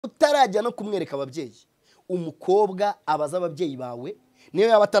utarajya no kumwereka ababyeyi umukobwa abaza ababyeyi bawe niyo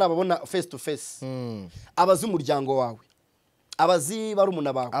yaba atarababona face to face abazi umuryango wawe abazi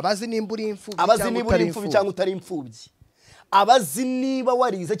barumuna bawe abazi nimba uri imfubyi abazi niba uri imfubyi cyangwa utari imfubyi abazi niba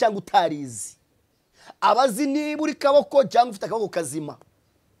warize cyangwa utarize abazi niba uri kaboko cyangwa ufite akaboko kazima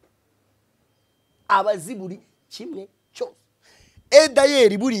abazi buri kimwe cyose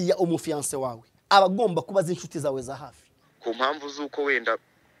Dayeri buriya umufiance wawe abagomba kubaza inshuti zawe za hafi ku mpamvu z'uko wenda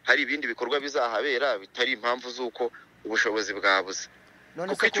hari ibindi bikorwa bizahabera bitari impamvu z'uko ubushobozi bwabuze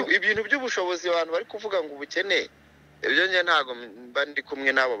kuko ibintu by'ubushobozi abantu bari kuvuga ngo ubukene ibyo nge ntago mba ndi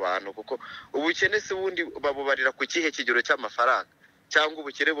kumwe n'abo bantu kuko ubukene se bundi babubarira ku kihe kigero cy'amafaranga cyangwa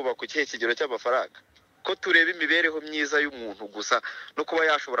ubukene buba ku kihe kigero cy'amafaranga ko tureba imibereho myiza y'umuntu gusa no kuba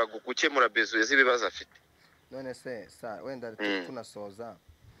yashobora gukemura bezuye z'ibibazo afite. None se wenda tunasoza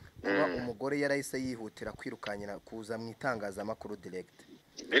kuba umugore yarahise yihutira kwirukanyira kuza mu itangazamakuru direct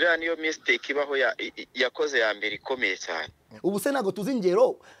biriya niyo mistake ibaho yakoze ya mbere ikomeye cyane. Ubu se ntago tuzi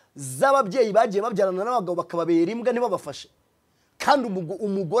ingero z'ababyeyi bagiye babyarana n'abagabo bakababera imbwa ntibabafashe kandi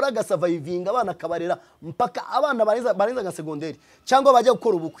umugore agasavayivinga abana akabarera mpaka abana barenza ga segonderi cyangwa bajya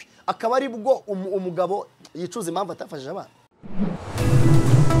gukora ubukwe akaba ari bwo umugabo yicuza impamvu atafashije abana.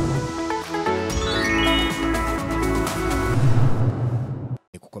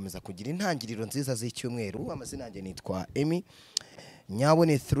 Gukomeza kugira intangiriro nziza z'icyumweru. Amazina yanjye nitwa Emi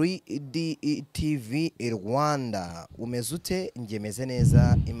Nyabone 3D TV Rwanda. Umeze ute? Nge meze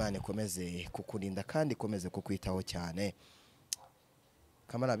neza. Imana ikomeze kukurinda kandi ikomeze kukwitaho cyane.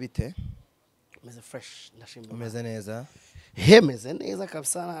 Kamara bite? Meze fresh ndashima. Umeze neza? Meze neza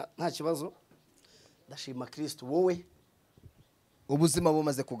kabisa nta kibazo. Ndashima Kristo. Wowe ubuzima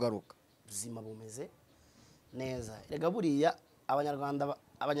bumaze kugaruka? Ubuzima bumeze neza. Rega buriya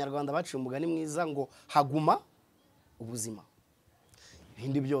abanyarwanda baciye umugani mwiza ngo haguma ubuzima.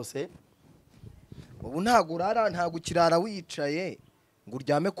 Ibindi byose ubu ntago urara ntago kirara wicaye ngo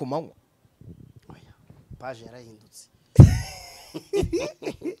uryame ku manywa. Oya page yarahindutse.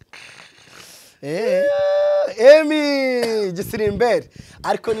 Emi gisirimbere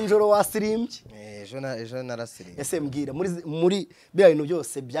ariko ninjoro wasirimbye. Ejo narasirimbye. Ese mbwira muri bya bintu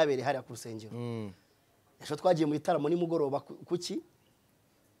byose byabereye hari ku rusengero. Ejo twagiye mu itaramo ni mugoroba kuki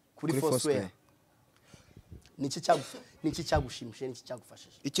kuri Foswell. Niki cyagushimishe niki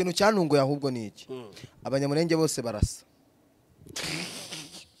cyagufashije? Ikintu cyantunguye ahubwo ni iki? Abanyamurenge bose barasa.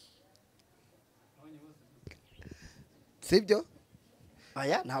 Sibyo?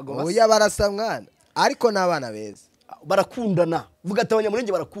 Aya ntago basa. Oya barasa mwana. Ariko nabana beza. Barakundana. Vuga ati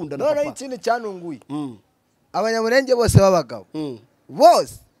abanyamurenge barakundana papa. None ikintu cyantunguye. Abanyamurenge bose babagabo.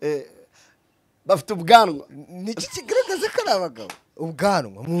 Bose bafite ubwanwa. Niki kigaragaza ko ari abagabo?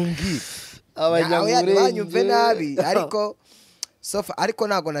 Ubwanwa mumbwire. Abanyamurenge banyumve nabi ariko sofa ariko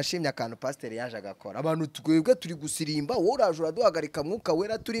nago nashimye akantu pastor yaje agakora. Abantu twebwe turi gusirimba wowe uraje uraduhagarika mwuka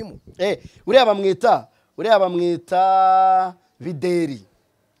wera turimo. Uriya bamwita Videri.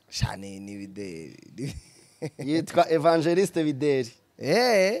 Shane ni Videri. Yitwa Evangeliste Videri.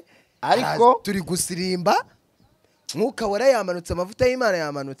 Ariko turi gusirimba mwuka wera yamanutse amavuta y'Imana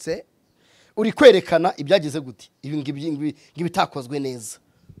yamanutse. Uri kwerekana ibyagize gute? Ibi bitakozwe neza.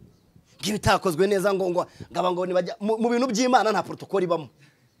 Bitakozwe neza ngo nibajya mu bintu by'Imana nta protocol ibamo.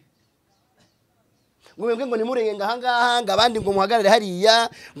 Ngo ni murenga hanga abandi ngo muhagarare hariya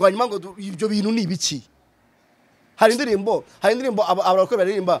ngo hanyuma ngo ibyo bintu ni ibiki? Hari indirimbo abarakora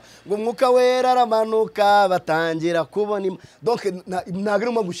baririmba ngo mwuka wera aramanuka batangira kubona donc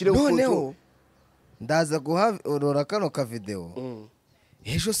nagirimo gushire ukuntu ndaza guharora kano ka video.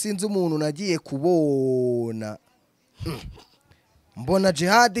 Ejo sinzi umuntu nagiye kubona mbona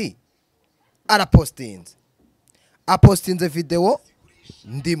Jihadi apostinze video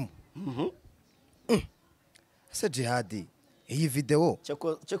ndimo. Ese Jihadi iyi video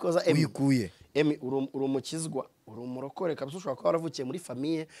cyakoza uyikuye? Emi urumukizwa urumurokore kabisa ushobora kuba waravukiye muri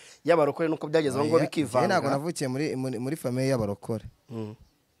famille y'abarokore nuko byagezeho ngo bikivanga. Ntago navukiye muri famille y'abarokore.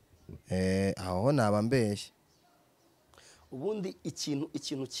 Aho naba mbeshye. Ubundi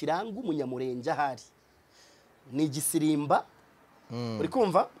ikintu kiranga umunyamurenge ahari ni igisirimba. Uri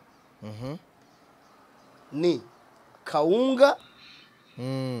kumva? Ni kaunga.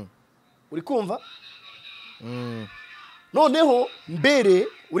 Uri kumva? Noneho mbere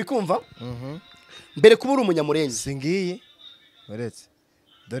uri kumva? Mbere kuba uri umunyamurenge singiye uretse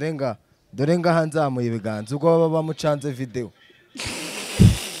dore nga hanzamuye ibiganza ubwo baba bamucanze video.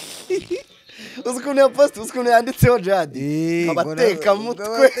 Uzukuntu ya post uzukuntu yanditseho Jihadi abateka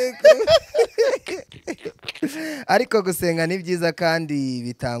mutwe. Ariko gusenga ni byiza kandi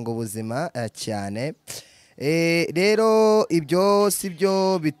bitanga ubuzima cyane. rero ibyo si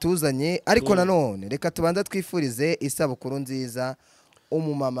byo bituzanye ariko nanone reka tubanza twifurize isabukuru nziza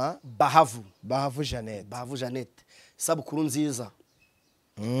umumama Bahavu Jeannette isabukuru nziza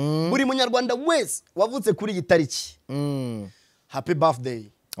buri munyarwanda wese wavutse kuri iyi tariki happy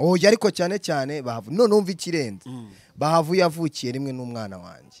birthday. ariko cyane cyane Bahavu none umva ikirenze Bahavu yavukiye rimwe n'umwana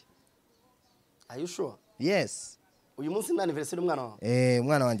wanjye. Are you sure? Yes. Uyu munsi ni anniversaire umwana wawe.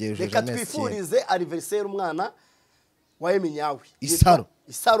 Umwana wanjye yujuje reka twifurize anniversaire umwana wa Nyawe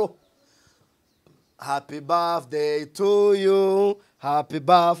Isaro. Happy birthday to you, happy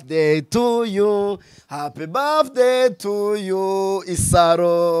birthday to you, happy birthday to you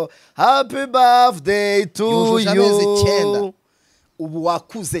Isaro, happy birthday to you. Ubu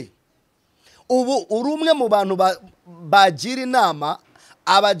wakuze, ubu uri umwe mu bantu bagira inama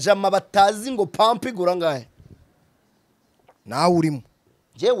abajama batazi ngo pampa igura ngahe. Nawe urimo.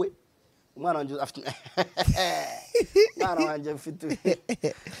 Jewe umwana wanjye afite mwana wanjye afite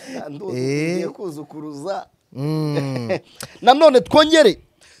ngiye kuzukuruza. Nanone twongere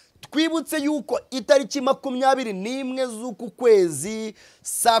twibutse yuko itariki 21 z'uku kwezi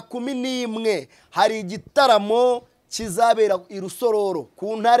saa 11 hari igitaramo kizabera i Rusororo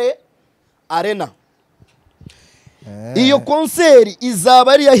ku Ntare Arena. Iyo konseri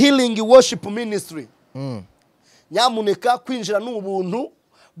izaba ari ya Healing Worship Ministry. Nyamuneka kwinjira n'ubuntu,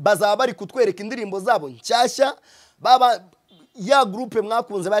 bazaba bari kutwereka indirimbo zabo nshyashya. Baba ya groupe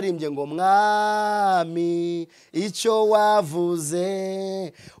mwakunze barimbye ngo mwami icyo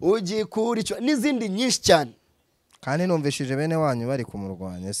wavuze ugikuri cyo n'izindi nyinshi cyane. Kandi numvishije bene wanyu bari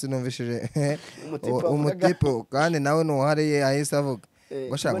kumurwanya, sinumvishije umutipo kandi nawe nuhariye ahise avuga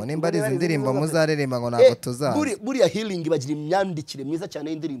ngo shanga nimba ari indirimbo muzareremba ngo ntabwo tuzaza. Buriya Healing bagira imyandikire myiza cyane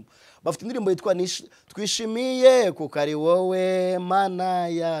y'indirimbo. Bafite indirimbo yitwa twishimiye kuko ari wowe mana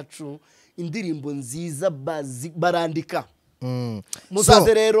yacu. Indirimbo nziza barandika.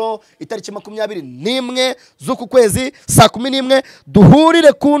 Muzaze rero itariki 21 z'uku kwezi saa 11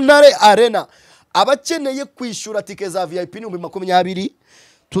 duhurire ku Ntare Arena. Abakeneye kwishyura tike za VIP ni 20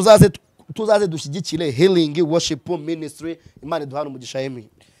 tuzaze dushyigikire Healing Worship Ministry. Imana duhana umugisha yemi.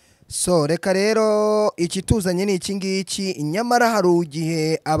 So reka rero ikituzanye ni iki ngiki, nyamara hari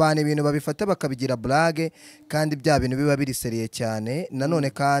ugihe abantu ibintu babifata bakabigira blague kandi bya bintu biba biri seriye cyane. Nanone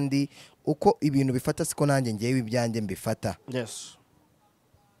kandi uko ibintu bifata siko nanjye ngiye ibyanjye mbifata. Yes.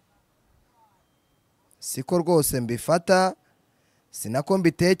 Siko rwose mbifata, sinako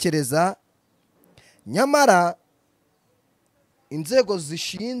mbitekereza. Nyamara inzego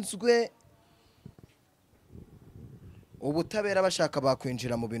zishinzwe ubutabera bashaka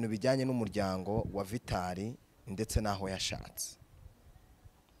bakwinjira mu bintu bijyanye n'umuryango wa Vitali ndetse naho yashatse.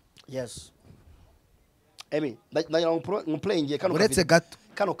 Yes. Emi, ndanyira mu playing uretse gato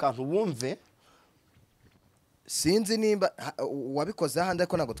kano kantu wumve. Sinzi nimba wabikoze ahandi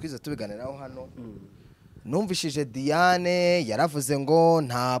ariko ntabwo twize tubiganiraho hano. Numvishije Diane yaravuze ngo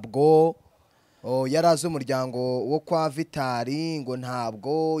ntabwo yarazi umuryango wo kwa Vitali, ngo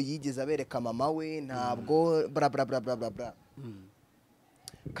ntabwo yigeze abereka mama we, ntabwo bla bla bla bla bla.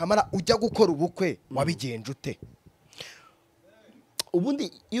 Kamara ujya gukora ubukwe wabigenje ute?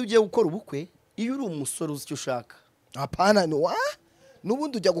 Ubundi iyo ugiye gukora ubukwe, iyo uri umusore uzi icyo ushaka. Apana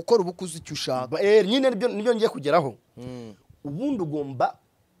nubundi ujya gukora ubukwe uzi icyo ushaka. Nyine nibyo ngiye kugeraho. Ubundi ugomba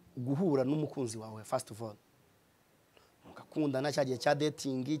guhura n'umukunzi wawe first of all. Mugakundana cyagiye cya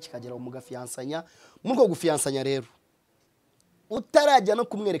dating kikagera mu gafiansanya. Muri gufiansanya rero utarajya no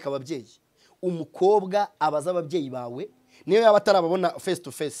kumwereka ababyeyi, umukobwa abaza ababyeyi bawe niyo yaba atarababona face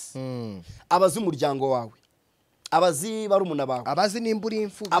to face. Abazi umuryango wawe, abazi barumuna bawe, abazi nimba uri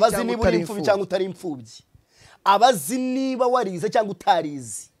imfubyi, abazi niba uri imfubyi cyangwa utari imfubyi, abazi niba warize cyangwa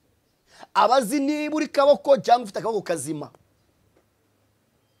utarize, abazi niba uri kaboko cyangwa ufite akaboko kazima,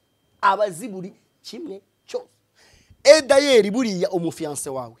 abazi buri kimwe cyose. Edayeri buriya umufiance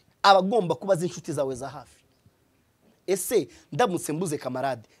wawe abagomba kubaza inshuti zawe za hafi. Ese ndamutse mbuze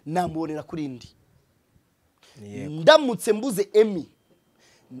kamarade namubonera kuri ndi? Ndamutse mbuze Emi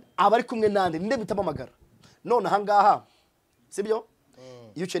abari kumwe nande nde bitamamagara? None ahangaha sibyo?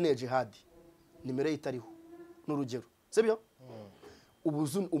 Iyo ukeneye jihad nimero itariho n'urugero sibyo?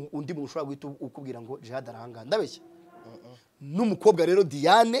 Ubuzu undi muntu ushobora guhita ukubwira ngo jihad arahanga ndabeshya. N'umukobwa rero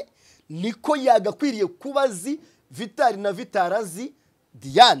Diane niko yagakwiriye kubazi Vitali na Vitarazi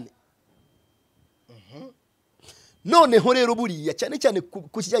Diane. Noneho rero buriya cyane cyane ku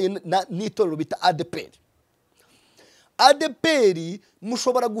kijyanye n'itorero bita ADPR. ADPR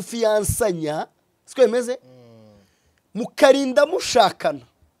mushobora gufiansanya twemeze mukarinda mushakana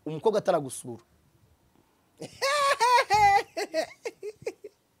umukobwa ataragusura.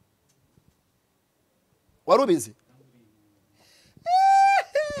 warubizi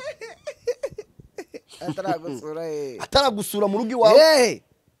ataragusura mu rugo iwawe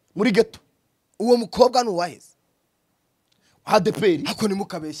muri geto uwo mukobwa nuwaheze ADPR hako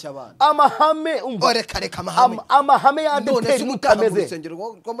nimukabeshya abantu amahame umva reka amahame amahame ya ADPR mutameze urusengero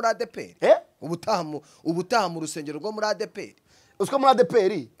rwo muri ADPR ubutaha mu rusengero rwo muri ADPR usiko muri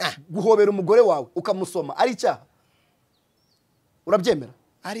ADPR guhobera umugore wawe ukamusoma ari icyaha urabyemera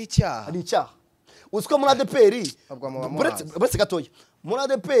ari icyaha usiko muri ADPR buretse gatoya muri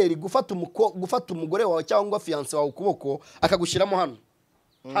ADPR gufata umugore wawe cyangwa fiance wawe ukuboko akagushiramo hano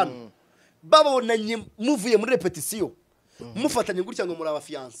babonanye muvuye muri repetition mufatanye gutya ngo muri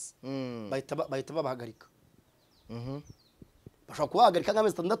abafiance bahita babahagarika bashaka kubahagarika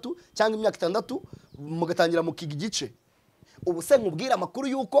nk'amezi 6 cyangwa imyaka 6 mugatangira mukiga igice ubu se nkubwira amakuru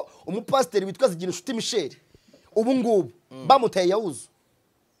yuko umupasiteri witwa Ziginshuti Michel ubu ngubu bamuteye yawuzu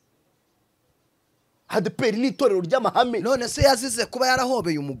ADPR ni itorero ry'amahame none se yazize kuba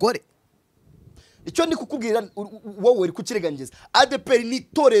yarahobeye umugore icyo ndi kukubwira wowe uri kukiregangeza ADPR ni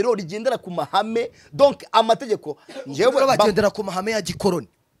itorero rigendera ku mahame donc amategeko njewe bagendera ku mahame ya gikoroni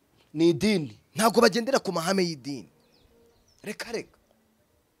ni idini ntago bagendera ku mahame y'idini reka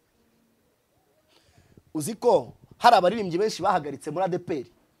uziko hari abaririmbyi benshi bahagaritse muri ADPR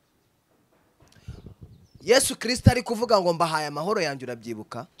Yesu Kristo ari kuvuga ngo mbahaye amahoro yanjye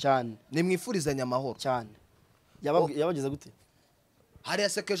urabyibuka cyane nimwifurizanya amahoro cyane yabageze gute hari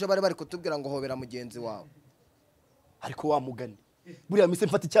yasekeje bari kutubwira ngo hobera mugenzi wawe ariko wa mugani buriya mise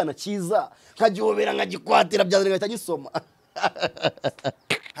mfata icyana cyiza nkagihobera nkagikwatira byazanye ngahita gisoma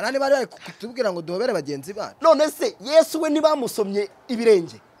harani bari kutubwira ngo duhobere bagenzi bacu none se Yesu we nibamusomye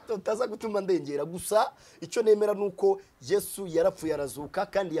ibirenge tutaza gutuma ndengera gusa icyo nemera nuko Yesu yarapfuye arazuka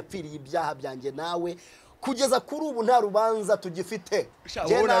kandi yapfiriye ibyaha byanjye nawe kugeza kuri ubu nta rubanza tugifite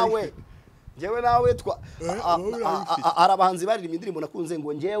jewe nawe arabahanzi baririmba indirimbo nakunze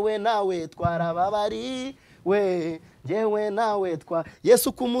ngo jewe nawe twarababari we jewe nawe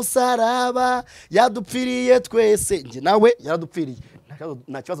Yesu kumusaraba yadupfiriye twese nje nawe yaradupfiriye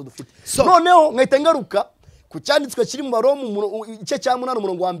nta kibazo dufite noneho nkahita ngaruka ku cyanditswe kiri mu Baromu igice cya 8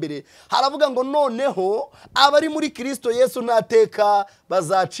 umurongo wa mbere haravuga ngo noneho abari muri Kristo Yesu nateka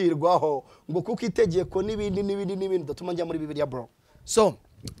bazacirwaho ngo kuko itegeko n'ibindi datuma njya muri Bibiliya bro so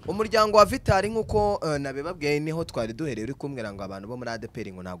umuryango wa Vitali nkuko nabebabwiye niho twari duhereye uri kumbwira ngo abantu bo muri ADPR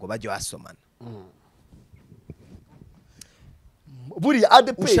ngo ntago bajye basomana buri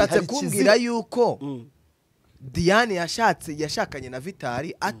ADPR ushatse kumbwira yuko Diane yashakanye na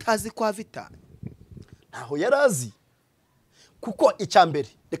Vitali atazi kwa Vitali ntaho yarazi kuko icyambere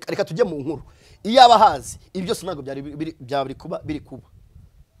reka tujye mu nkuru iyo abahazi ibi byose ntago byari kuba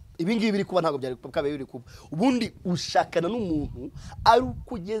ibi ngibi biri kuba ntago byari biri kuba ubundi ushakana n'umuntu ari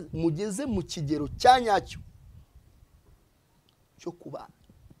mugeze mu kigero cyanyacyo cyo kuba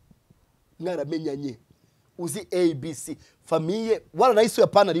mwaramenyanye uzi ABC famille waranayisuye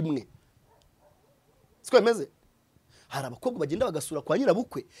pana rimwe sikwemeze hari abakobwa bagenda bagasura kwa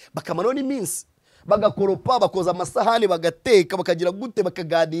nyirabukwe bakamano n'iminsi bagakoropa bakoza amasahani bagateka bakagira gute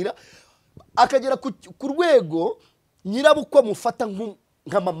bakaganira akagera ku rwego nyirabukwe mufata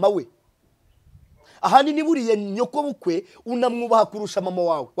nka mama we ahanini buriye nyoko bukwe unamwubaha kurusha mama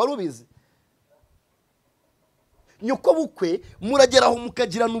wawe warubizi nyoko bukwe murageraho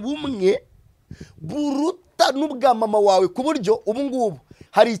mukagirana ubumwe buruta n'ubwa mama wawe ku buryo ubu ngubu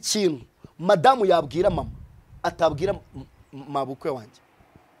hari ikintu madamu yabwira mama atabwira mabukwe wanjye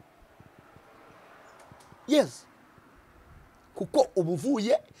yes kuko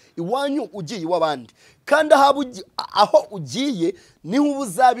ubuvuye iwanyu ugiye wabandi kandi aho ugiye niho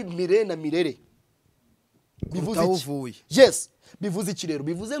ubuzabimire na mirere bivuze iki yes bivuze iki rero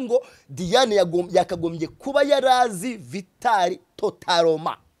bivuze ngo Diane yakagombye kuba yarazi Vitali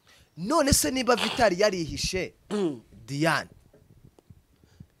totaloma none se niba Vitali yarihishe Diane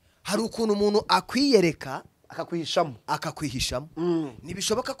hari ukuntu umuntu akwiyereka akakwihishamo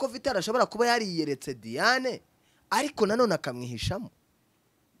nibishoboka ko Vitali ashobora kuba yariyeretse Diane ariko nanone akamwihishamo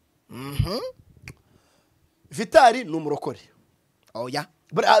Vitali ni umurokore oya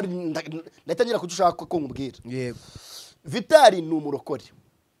ndatangira kudushaka ko nkubwira yego Vitali ni umurokore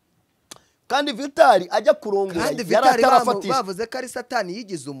kandi Vitali ajya kurongora yaratarafatisha bavuze ko ari satani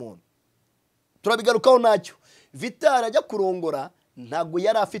yigize umuntu turabigarukaho nacyo Vitali ajya kurongora ntago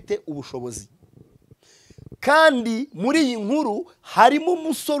yari afite ubushobozi kandi muri iyi nkuru harimo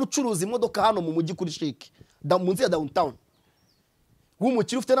umusore ucuruza imodoka hano mu mujyi kuri shike munsi ya downtown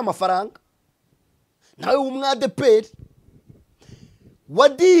w'umukiri ufite n'amafaranga nawe w'umwadeperi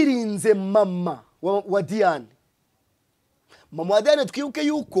wadirinze mama wa Diane mama wa Diane twibuke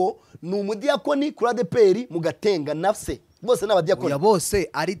yuko ni umudiyakoni kuri ADPR mu Gatenga nafse bose n'abadiyakoni bose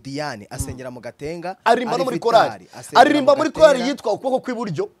ari Diane asengera mu Gatenga aririmba no muri korali aririmba muri korali yitwa ukuboko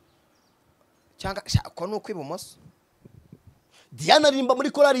kw'iburyo cyangwa ko no kwibumoso Diane aririmba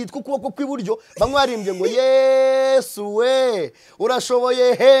muri korali yitwa ukuboko kw'iburyo bamwe baririmbye ngo Yesu we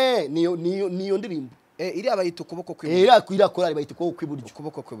urashoboye he niyo ndirimbo iriya bayita ukuboko kw'iburyo iriya korali bayita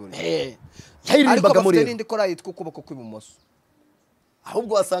ukuboko kw'iburyo yaririmbaga muri indi korali yitwa ukuboko kw'ibumoso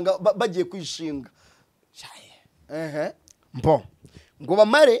ahubwo wasanga bagiye kwishinga ngo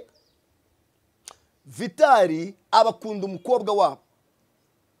bamare Vitali abakunda umukobwa wabo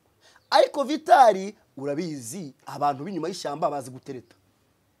ariko Vitali urabizi abantu b'inyuma y'ishyamba bazi gutereta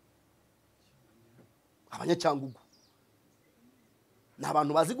abanyacyangugu ni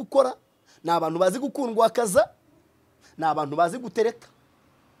abantu bazi gukora ni abantu bazi gukundwa akaza ni abantu bazi gutereta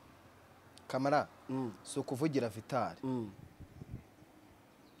kamara si ukuvugira Vitali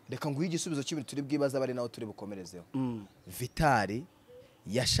reka nguhe igisubizo cy'ibintu turi bwibaza bari naho turi bukomerezeho Vitali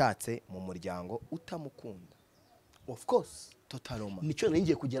yashatse mu muryango utamukunda of course totaloma nicyo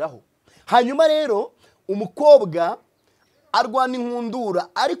ngiye kugeraho hanyuma rero umukobwa arwana inkundura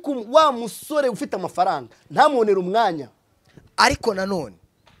ariko wa musore ufite amafaranga ntamonera umwanya ariko nanone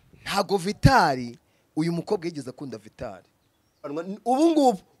ntago Vitali uyu mukobwa yigeze akunda Vitali ubu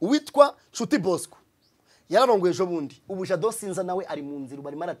ngubu uwitwa Nshuti Bosco yararongoye ejo bundi ubu Jado Sinza nawe ari mu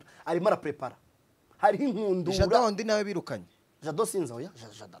nzira arimo araprepara hariho inkundura Jado undi nawe birukanye Jado Sinza oya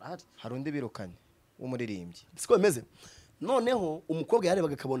Jadarahari hari undi birukanye w'umuririmbyi siko bimeze noneho umukobwa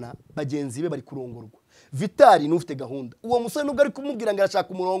yarebaga akabona bagenzi be bari kurongorwa Vitali n'ufite gahunda uwo musore nubwo ari kumubwira ngo arashaka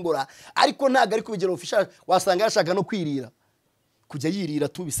umurongora ariko ntago ari kubigera official wasanga arashaka no kwirira kujya yirira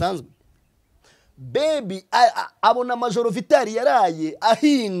tu bisanzwe baby abona majoro Vitali yaraye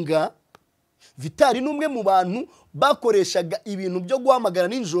ahinga Vitali numwe mu bantu bakoreshaga ibintu byo guhamagara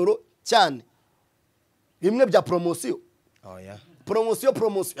ninjoro cyane bimwe bya promotion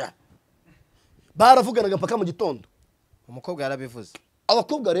promotion baravuganaga mpaka mu gitondo umukobwa yarabivuze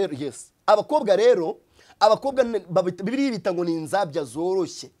abakobwa rero abakobwa bibiri bita ngo ni inzabya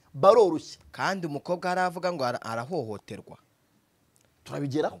zoroshye baroroshye kandi umukobwa aravuga ngo arahohoterwa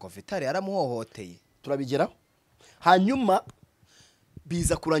turabigeraho ngo Vitali yaramuhohoteye turabigeraho hanyuma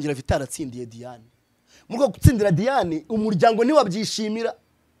biza kurangira Vitali atsindiye Diane muri gutsindira Diane umuryango ni wabyishimira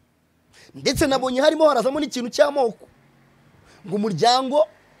ndetse nabonye harimo harazamo n'ikintu cy'amoko ngo umuryango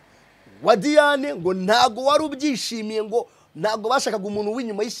wa Diane ngo ntago wari ubyishimiye ngo ntago bashakaga umuntu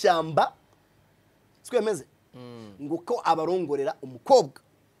w'inyuma y'ishyamba twemeze ngo ko abarongorera umukobwa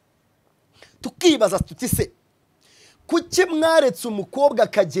tukibaza tuti se kuki mwaretse umukobwa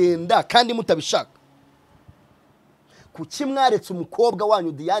akagenda kandi mutabishaka kuki mwaretse umukobwa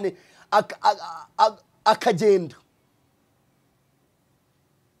wanyu Diane akagenda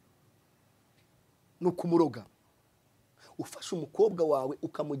no kumuroga ufashe umukobwa wawe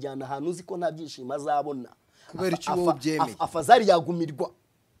ukamujyana ahantu uzi ko nta byishimo azabona kubera icyo wowe byemeye afazari yagumirwa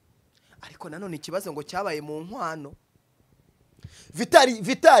ariko nanone ikibazo ngo cyabaye mu nkwano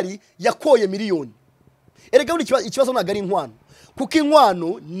Vitali yakoye miliyoni erega ikibazo ntago ari inkwano kuko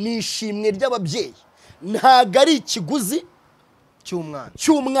inkwano ni ishimwe ry'ababyeyi ntago ari ikiguzi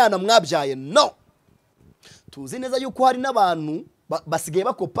cy'umwana mwabyaye no tuzi neza yuko hari n'abantu basigaye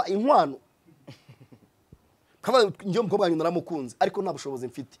bakopa inkwano kaba njye mukobwa wanyu naramukunze ariko nta bushobozi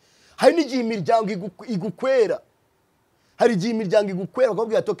mfite hari n'igihe imiryango igukwera hari igihe imiryango igukwera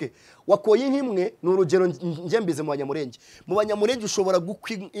bakabwira ati okay wakoye nk'imwe ni urugero njye mbize mu banyamurenge ushobora gukwa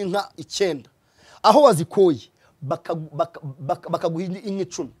inka 9 aho wazikoye bakaguha inka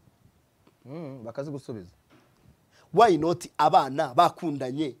 10 bakazigusubiza why not abana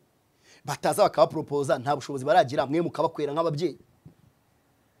bakundanye bataza bakabapropose nta bushobozi baragira mwe mukabakwera nk'ababyeyi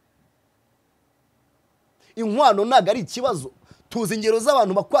inkwano ntago ari ikibazo tuzi ingero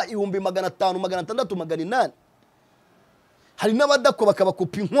z'abantu bakwa 500 500 600 800 hari n'abadako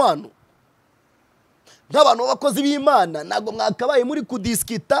bakabakopa inkwano nk'abantu b'abakozi b'Imana ntago mwakabaye muri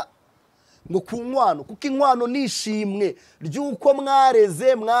kudiskita ngo ku nkwano kuko inkwano nishimwe ry'uko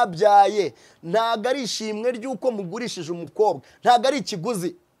mwareze mwabyaye ntago ari ishimwe ry'uko mugurishije umukobwa ntago ari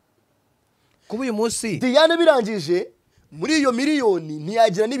ikiguzi kuba uyu munsi Diane birangije muri iyo miliyoni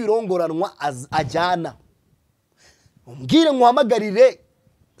ntiyagira n'ibirongoranwa ajyana umbwire nkuhamagarire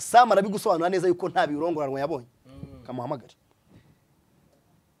Sam arabigusobanura neza yuko nta birongoranwa yabonye kamuhamagare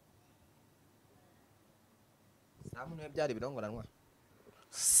Sam niwe byari birongoranwa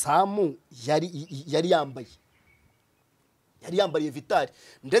Sam yari yambaye Vitali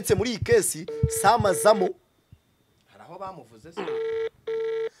ndetse muri iyi kesi Sam azamo hari aho bamuvuze se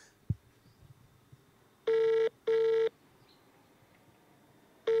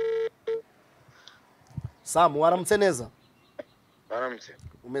Sam waramutse neza? Baramutse.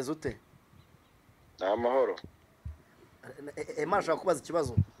 Umeze ute? Amahoro. Ema ashaka kubaza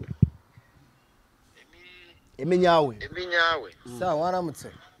ikibazo. Emi nyawe. Sa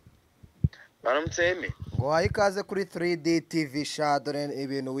waramutse? Baramutse Emi. Ngo wahe ikaze kuri 3D TV Shadore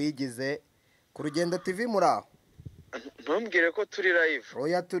ibintu wigize ku Rugendo TV muraho. Ntumbwire ko turi live.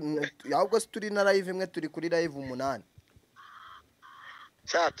 Oya ahubwo turi na live imwe turi kuri live 8.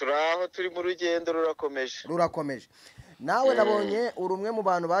 Turaho turi mu rugendo rurakomeje. Nawe nabonye uri umwe mu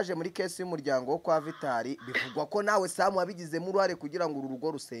bantu baje muri kesi y'umuryango wo kwa Vitali, bivugwa ko nawe Sam wabigizemo uruhare kugira ngo uru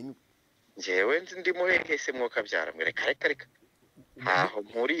rugo rusenyuke. Njyewe ndi muhekese mwoka byara mwere kareka. Aho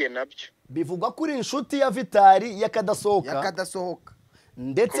mpuriye nabyo. Bivugwa kuri inshuti ya Vitali yakadasohoka.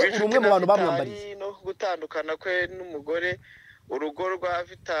 Ndetse uri umwe mu bantu bamwambariye. No gutandukana kwe n'umugore, urugo rwa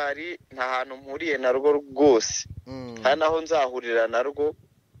Vitali nta hantu mpuriye narwo rwose. Nta naho nzahurira narwo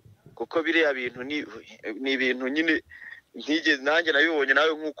kuko biriya bintu ni ibintu nyine ntigeze nanjye nabibonye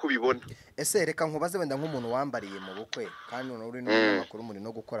nawe nk'uko ubibona. Ese reka nkubaze wenda nk'umuntu wambariye mu bukwe kandi uri n'umunyamakuru muri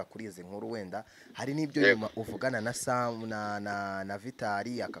no gukora kuri izi nkuru, wenda hari n'ibyo nyuma uvugana na Sam na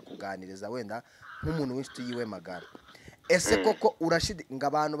Vitali akakuganiriza wenda nk'umuntu w'inshuti yiwe magara. Ese koko urashidi ngo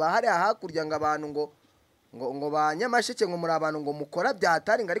abantu bahari hakurya ngo abantu ngo banyamashike ngo muri abantu ngo mukora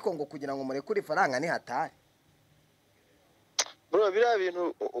byatari ngo ariko ngo kugira ngo murekure ifaranga ni hatari? Bro biriya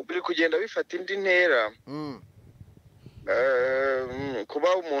bintu biri kugenda bifata indi ntera.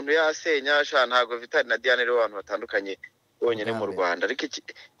 Kuba umuntu yasenya ntago Vitali na Diane rero abantu batandukanye bonyine mu Rwanda, ariko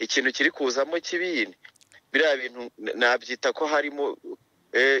ikintu kiri kuzamo kibini biriya bintu nabyita ko harimo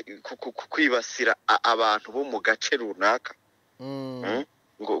kwibasira abantu bo mu gace runaka.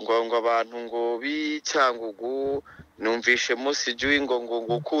 ngo abantu ngo bicyangugu numvishe musijui ngo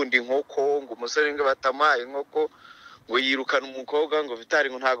ukunda inkoko, ngo umusore ngo batamaye inkoko, ngo yirukana umukobwa ngo Vitali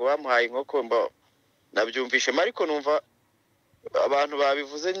ngo ntago bamuhaye inkoko. Nabyumvishe ariko numva abantu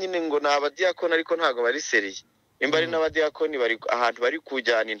babivuze nyine ngo nabadiyakoni ariko ntago bari seriye. Imba ari n'abadiyakoni bari ahantu bari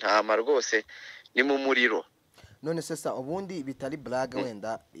kujyana intama rwose ni mu muriro. None sesa ubundi bitari blague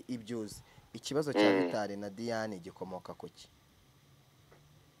wenda ibyuzi ikibazo cya Vitali na Diane gikomoka kuki?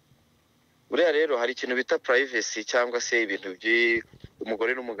 Buriya rero hari ikintu bita privacy cyangwa se ibintu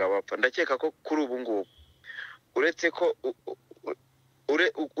by'umugore n'umugabo apfa. Ndakeka ko kuri ubu ngubu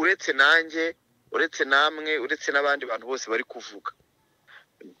uretse nanjye, uretse namwe, uretse n'abandi bantu bose bari kuvuga,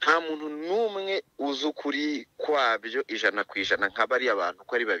 nta muntu n'umwe uzi ukuri kwabyo 100% nk'abari abantu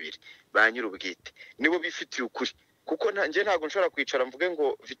ko ari babiri ba nyir'ubwite nibo bifitiye ukuri. Kuko nje ntago nshobora kwicara mvuge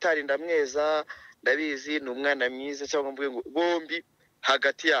ngo Vitali ndamweza ndabizi ni umwana mwiza, cyangwa mvuge ngo bombi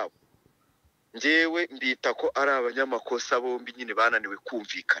hagati yabo njyewe mbita ko ari abanyamakosa bombi nyine bananiwe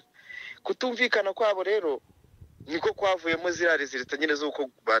kumvikana. Kutumvikana kwabo rero niko kwavuyemo zirare zirita nyine z'uko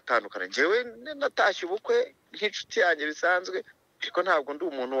batandukana. Njyewe natashye ubukwe nk'inshuti yanjye bisanzwe, ariko ntabwo ndi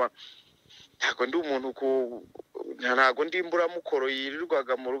umuntu ntabwo ndi imburamukoro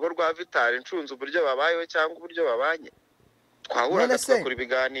yirirwaga mu rugo rwa Vitali ncunze uburyo babayeho cyangwa uburyo babanye. Twahuraga twakora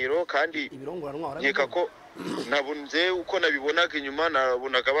ibiganiro kandi nkeka ko nabunze uko nabibonaga inyuma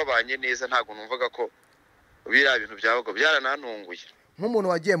nabonaga babanye neza. Ntabwo numvaga ko biriya bintu byabago byaranantunguye. Nk'umuntu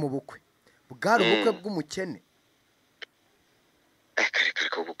wagiye mu bukwe bwari ubukwe bw'umukene.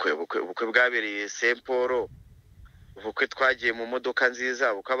 Ubukwe bwabereye Saint Paul, ubukwe twagiye mu modoka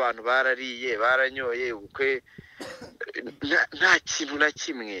nziza, ubukwe abantu barariye baranyoye, ubukwe nta kintu na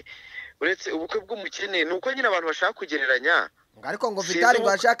kimwe uretse ubukwe bw'umukene. Nuko nyine abantu bashaka kugereranya. Ariko ngo Vitali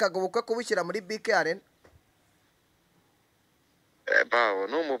bashakaga ubukwe kubushyira muri BK Arena. Bawo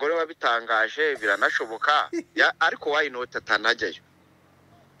n'umugore wabitangaje biranashoboka ariko why not atanajyayo.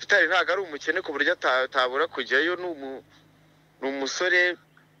 Vitali ntago ari umukene ku buryo atabura kujyayo. N'umusore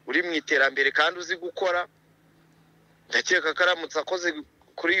uri mu iterambere kandi uzi gukora. Ndakeka ko aramutse akoze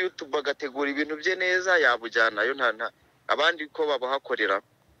kuri YouTube agategura ibintu bye neza yabujyanayo nta abandi ko babahakorera.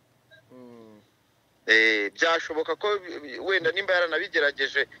 Byashoboka ko wenda nimba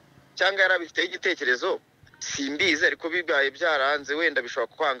yaranabigerageje cyangwa yarabifite igitekerezo simbize, ariko bibaye byaranze wenda bishobora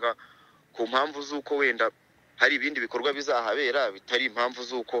kwanga ku mpamvu z'uko wenda hari ibindi bikorwa bizahabera bitari impamvu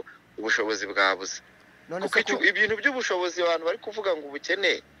z'uko ubushobozi bwabuze. Kuko ibintu by'ubushobozi abantu bari kuvuga ngo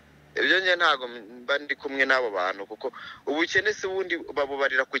ubukene, ibyo nge ntago mba ndi kumwe n'abo bantu, kuko ubukene se ubundi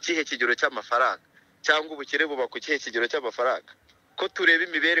babubarira ku kihe kigero cy'amafaranga, cyangwa ubukene buba ku kihe kigero cy'amafaranga? Ko tureba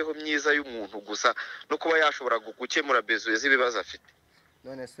imibereho myiza y'umuntu gusa no kuba yashobora gukemura bezuye z'ibibazo afite.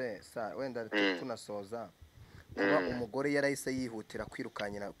 None se wenda tunasoza kuba umugore yarahise yihutira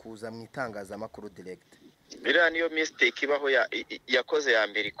kwirukanyira kuza mu itangazamakuru direct. Biriya niyo mistake ibaho yakoze ya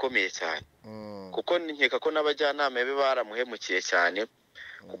mbere ikomeye cyane. Kuko nkeka ko n'abajyanama be baramuhemukiye cyane.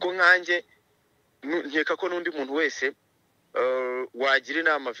 Kuko nkanjye nkeka ko n'undi muntu wese wagira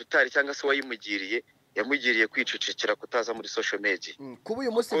inama Vitali cyangwa se wayimugiriye yamugiriye kwicecekera kutaza muri social media. Kuba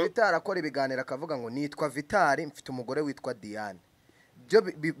uyu munsi Vitali akora ibiganiro akavuga ngo nitwa Vitali mfite umugore witwa Diane, byo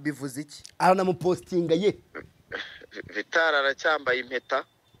bivuze iki? aranamupostinga ye. Vitali aracyambaye impeta,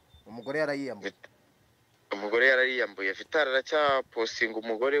 umugore yarayiyambuye. Umugore yarayiyambuye. Vitali aracyapostinga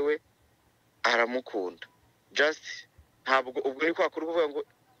umugore we, aramukunda. Just ntabwo ubwo ni kwakuru kuvuga ngo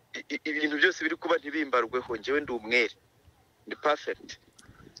ibintu byose biri kuba ntibimbarweho, njyewe ndi umwere, ndi perfect.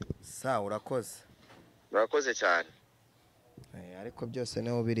 Sawa, urakoze cyane. Ariko byose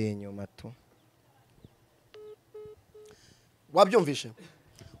naho biri inyuma tu. Wabyumvishe?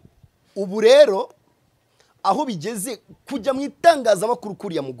 Ubu rero aho bigeze kujya mu itangazamakuru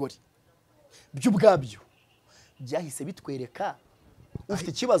kuri ya mugore, by'ubwabyo byahise bitwereka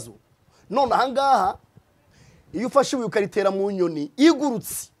ufite ikibazo. None ahangaha iyo ufashe ibuye ukaritera mu nyoni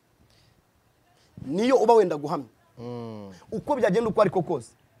igurutse, niyo uba wenda guhamya. Uko byagenda uko ariko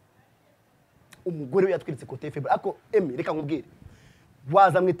kose, umugore we yatwiritse kote febre. Ako reka nkubwire,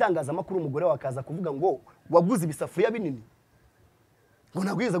 waza mu itangazamakuru umugore wakaza kuvuga ngo waguze ibisafuriya binini, ngo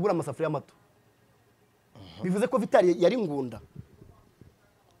nagwiza gura amasafuriya mato, bivuze ko Vitali yari ngunda.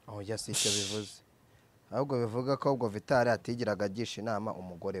 Aho yasi icyo bivuze, ahubwo bivuga ko ubwo Vitali atigiraga agisha inama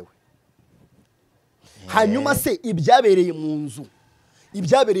umugore we. Hanyuma se ibyabereye mu nzu,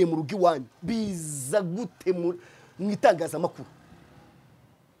 ibyabereye mu rugo iwanyu biza gute mu itangazamakuru?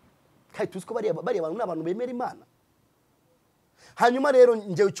 Kandi tuzi ko bariya abantu n'abantu bemera Imana. Hanyuma rero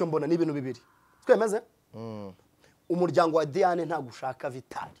njyewe icyo mbona ni ibintu bibiri twemeze. Umuryango wa Diane nta gushaka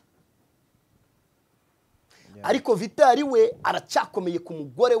Vitali, ariko Vitali we aracyakomeye ku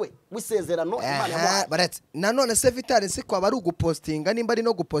mugore we w'isezerano Imana yamuhaye. Nanone se Vitali si ko abari ugupostinga, nimba ari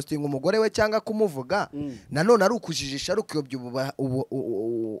no gupostinga umugore we cyangwa kumuvuga, nanone ari ukujijisha, ari ukuyobya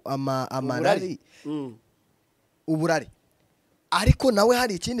amarari, uburari. Ariko nawe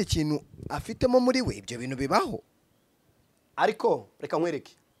hari ikindi kintu afitemo muri we, ibyo bintu bibaho. Ariko reka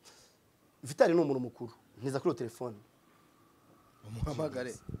nkwereke, Vitali ni umuntu mukuru, ntiza kuri telefone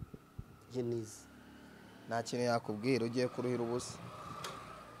umuhamagare ye nize. Nta kintu yakubwira, ugiye kuruhira ubusa,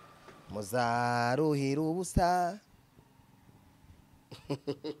 muzaruhira ubusa.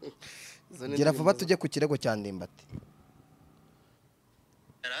 Gira vuba tujye ku kirego cya Ndimbati.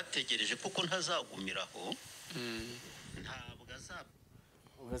 Yarategereje kuko ntazagumiraho, ntabwo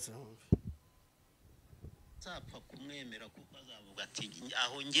azapfa kumwemera, kuko azavuga ati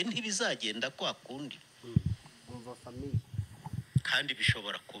aho nge ntibizagenda kwa kundi. Umva famille, kandi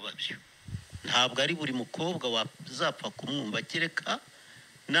bishobora kuba byo. Ntabwo ari buri mukobwa wazapfa kumwumva, kereka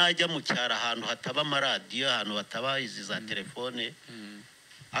najya mu cyara ahantu hataba amaradiyo, ahantu hataba izi za telefone,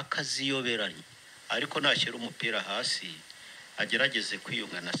 akaziyoberanya. Ariko nashyira umupira hasi agerageze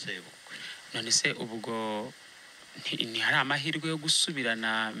kwiyunga na sebukwe. None se ubwo ni hari amahirwe yo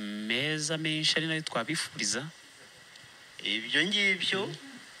gusubirana meza menshi ari nayo twabifuriza? Ibyo ngibyo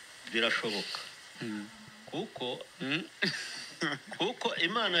birashoboka, kuko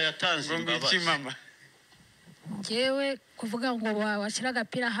Imana yatanze imbabazi. Jewe kuvuga ngo washyira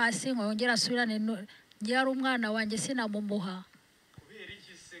agapira hasi ngo yongera asubirane, ngiye ari umwana wanjye sinamumuha. Kubera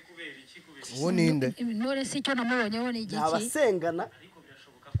iki se? Uwo ninde? None si cyo namubonyeho ni igiki? Abasengana ariko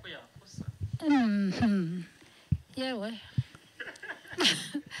birashoboka ko yakosa. Yewe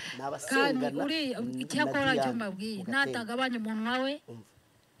n'abasengana uri icyakora cyo mabwiye, natagabanya umuntu wawe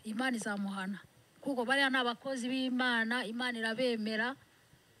Imana izamuhana, kuko bariya n'abakozi b'Imana, Imana irabemera.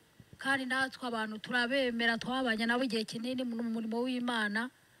 Kandi natwe abantu turabemera, twabanye nabo igihe kinini mu murimo w'Imana.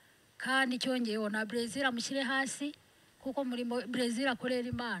 Kandi cyongeyeho na Plaisir amushyire hasi, kuko murimo Plaisir akorera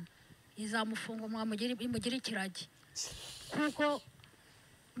Imana izamufunga imugire ikiragi, kuko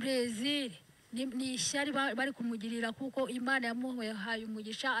Plaisir ni ishyari bari kumugirira, kuko Imana yamuhaye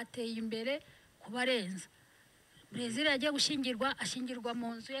umugisha, ateye imbere kubarenza. Plaisir yagiye gushingirwa, ashingirwa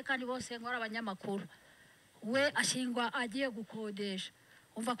mu nzu ye, kandi bose ngo ari abanyamakuru. We ashingwa agiye gukodesha,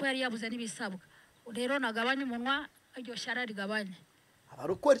 umva ko yari yabuze n'ibisabwa. Rero nagabanya umunwa, iryo shyara rigabanye.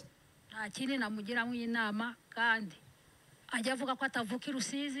 abarokore Nta kindi namugira mu inama, kandi ajya avuga ko atavuka i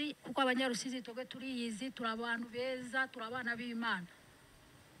Rusizi, kuko abanyarusizi toge turiyizi, turabantu beza, turabana b'Imana.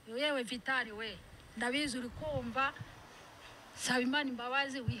 Yewe Vitali we, ndabizi uri kumva, saba Imana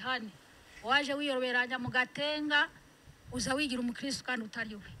imbabazi wihane. Waje wiyoroberanya mu gatenga, uza wigira umukristo kandi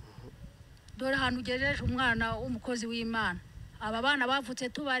utari we. Dore ahantu ugejeje umwana w'umukozi w'Imana. Aba bana bavutse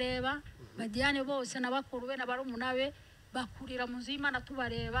tubareba, Diane bose n'abakuru be n'abarumuna be bakurira mu nzu y'Imana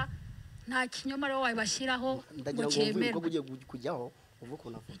tubareba. Nta kinyoma rero wabashyiraho ndagira ngo uvuge ko ugiye kujyaho uvuga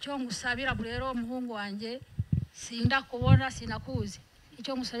unavuga. Icyo ngusabira rero umuhungu wanjye, sinda kubona sinakuzi.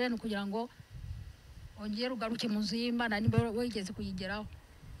 Icyo ngusabira ni kugira ngo ongera ugaruke mu nzu y'Imana niba wigeze kuyigeraho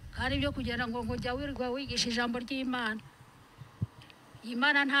kandi ibyo kugenda ngo jya wirirwa wigisha ijambo ry'Imana.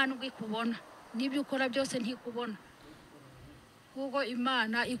 Imana nta nubwo ikubona n'ibyo ukora byose ntikubona kuko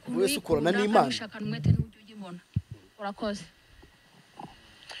Imana ikunda ishaka n'umwete n'uburyo ugibona. Urakoze.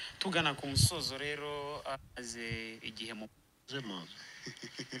 Tugana ku musozo rero aze igihe mu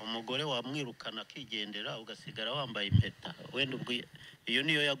umugore wamwirukana akigendera ugasigara wambaye impeta wenda ubwo iyo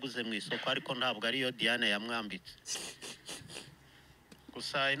niyo yaguze mu isoko ariko ntabwo ariyo Diane yamwambitse.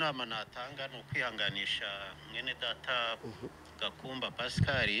 Gusa inama natanga ni ukwihanganisha mwene data Gakumba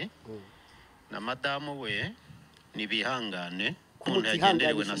Pascal na madamu we nibihangane umuntu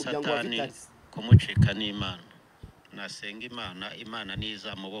yagenderewe na Satani kumucika n'Imana. Nasenga Imana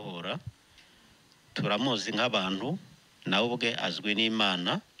niza mubohora. Turamuzi nk'abantu nawe ubwe azwi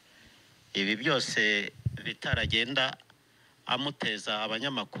n'Imana. Ibi byose bitaragenda amuteza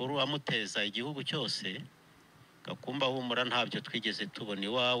abanyamakuru amuteza igihugu cyose. Gakumba humura ntabyo twigeze tubona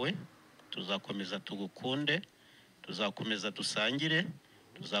iwawe. Tuzakomeza tugukunde, tuzakomeza dusangire,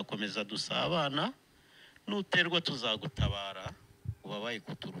 tuzakomeza dusabana, nuterwa tuzagutabara ubabaye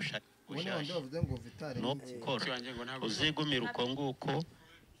kuturusha ubushake. No uzigumira uko nguko.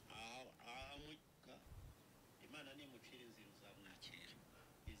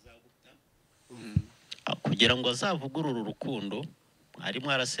 Kugira ngo azavugurure urukundo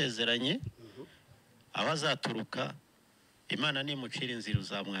arimo arasezeranye abazaturuka Imana nimucira inzira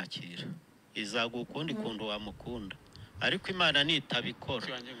uzamwakira izagukundi kundu wamukunda ariko Imana nitabikora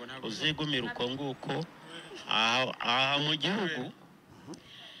uzigumira uko nguko. Aha mu gihugu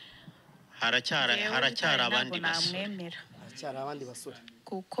haracyara abandi basore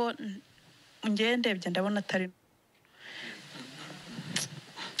kuko ngendebye ndabona atari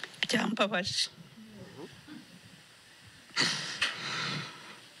byambabaje.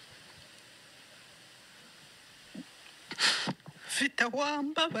 Fita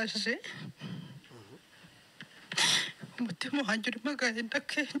wambabaje umutima wanjye urimo agahinda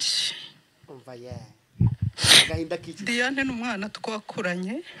kenshi. Diane ni umwana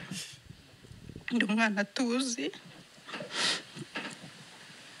twakuranye, ndi umwana tuzi,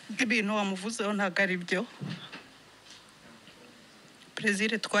 ibintu wamuvuzeho ntabwo ari byo.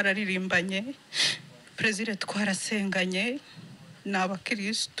 Plaisir twararirimbanye, Plaisir twarasenganye, ni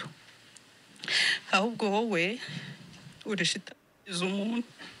abakristo. Ahubwo wowe urishitariza umuntu.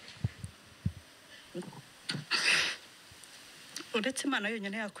 Uretse Imana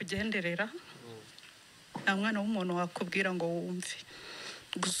yonyine yakugenderera, nta mwana w'umuntu wakubwira ngo wumve.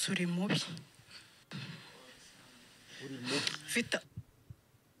 Gusa uri mubi. Fita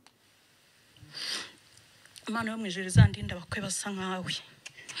Imana yo mu ijuru izandinda bakwe basa nkawe,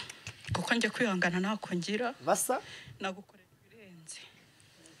 kuko njye kwihangana ntako ngira basa nagukorera ibirenze.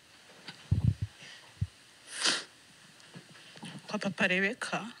 Kwa papa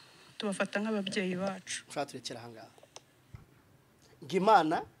Rebeka tubafata nk'ababyeyi bacu. Turekera ahangaha ngo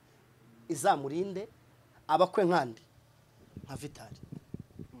Imana izamurinde abakwe nkandi nka Vitali.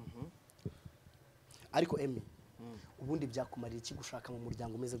 Ariko Emi ubundi byakumarira iki gushaka mu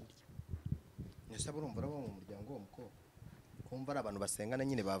muryango umeze gutya? Nese burumva rabo mu muryango w'umukobwa kumva ari abantu basengana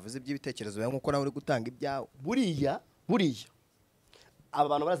nyine bavuze iby'ibitekerezo byawe nkuko nawe uri gutanga ibyawe. Buriya aba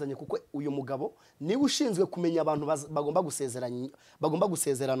bantu barazanye kuko uyu mugabo niwe ushinzwe kumenya abantu bagomba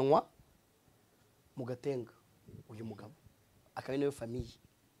gusezeranwa mu Gatenga. Uyu mugabo akaba niwe famille,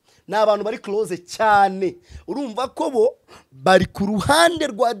 ni abantu bari close cyane. Urumva ko bo bari ku ruhande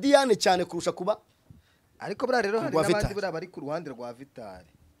rwa Diane cyane kurusha kuba. Ariko bra rero hari n'abandi bari ku ruhande rwa Vitali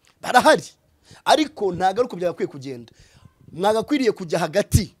barahari, ariko ntago ari kubya bakwiye kugenda. Mwagakwiriye kujya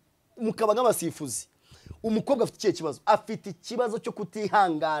hagati mukaba nk'abasifuzi. Umukobwa afite ikihe kibazo? Afite ikibazo cyo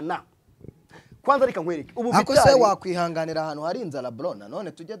kutihangana. Kwanza reka nkwereke ubu Vitali ako se wakwihanganira ahantu hari inzara bro.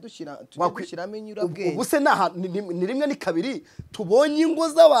 None tujya dushyiramo inyurabwenge. Ubu se ni rimwe ni kabiri tubonye ingo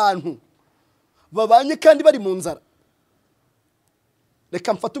z'abantu babanye kandi bari mu nzara.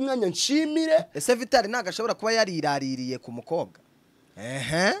 Reka mfate umwanya nshimire. Ese Vitali ntago ashobora kuba yariraririye ku mukobwa?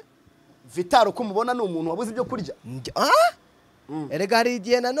 Vitali uko mubona ni umuntu wabuze ibyo kurya. Erega hari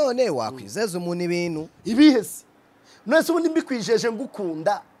igihe nanone wakwizeza umuntu ibintu ibihese. Nese ubundi mbikwijeje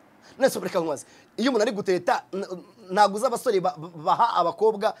ngukunda. Nese bureka nkwaze iyo umuntu ari guteta naguza abasore baha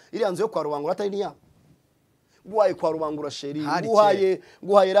abakobwa iri yanzu yo kwa Rubangura atari niya. Nguhaye kwa Rubangura sheri,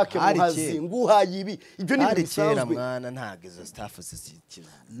 nguhaye rake muhazi, nguhaye ibi. Ibyo ni bisanzwe. Mwana ntago izo staff zisikiza.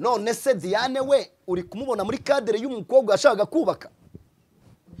 None se Diane we uri kumubona muri cadre y'umukobwa ashaka kubaka.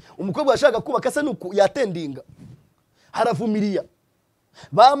 Umukobwa ashaka kubaka se nuko yatendinga. Haravumiriya.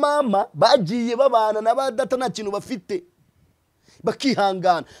 Ba mama bagiye babana na ba data nta kintu bafite.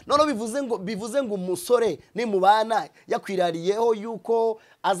 bakihangana. None bivuze ngo umusore nimubana yakwirariyeho yuko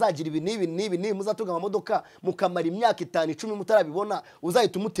azagira ibi nibi muzatunga amamodoka mukamara imyaka 5 10 mutarabibona,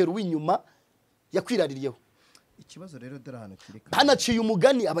 uzahita umutera uw'inyuma yakwiraririyeho. Ikibazo rero dore hano kireka Hanaciye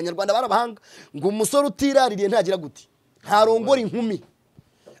umugani abanyarwanda barabahanga ngo umusore utiraririye ntagira gute, ntarongora inkumi.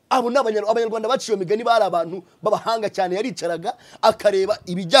 Abo n'abanyarwanda baciye imigani bari abantu babahanga cyane, yaricaraga akareba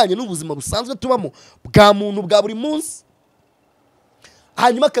ibijyanye n'ubuzima busanzwe tubamo bwa muntu bwa buri munsi,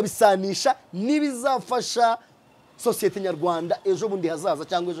 hanyuma akabisanisha n'ibizafasha sosiyete nyarwanda ejo bundi hazaza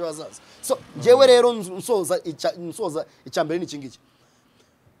cyangwa ejo hazaza. So jewe rero nsoza icyambere ni kingiki,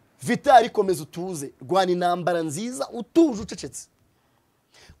 Vitali komeza utuze, rwana intambara nziza utuje ucecetse,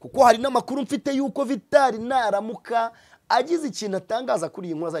 kuko hari n'amakuru mfite yuko Vitali naramuka agize ikintu atangaza kuri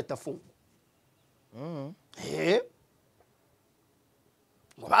iyi nkuru azahita afungwa.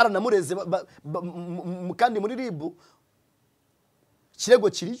 Ngo baranamureze kandi muri ribu kirego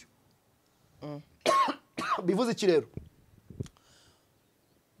kiriyo. Bivuze iki rero,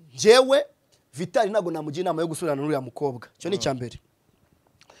 jewe Vitali ntago namugira inama yo gusubirana n'uriya mukobwa. Cyo ni cyambere.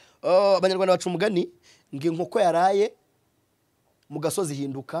 Abanyarwanda bacu umugani ngo inkoko yaraye mu gasozi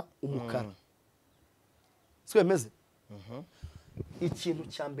hinduka umukara. Siko bimeze. Ikintu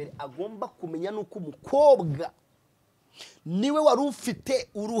cyambere agomba kumenya nuko umukobwa niwe wari ufite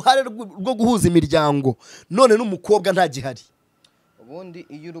uruhare rwo guhuza imiryango, none n'umukobwa nta gihari. Ubundi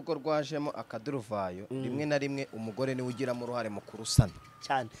iyo urugo rwajemo akaduruvayo rimwe na rimwe umugore niwe ugiramo uruhare mu kurusana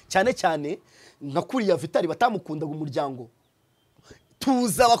cyane nka kuriya Vitali batamukundaga umuryango.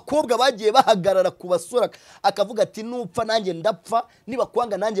 Tuza abakobwa bagiye bahagarara ku basura akavuga ati nupfa nanjye ndapfa, niba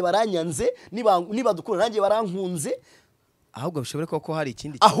kwanga nanjye baranyanze, niba dukura nanjye barankunze. Ahubwo bishobore ko hari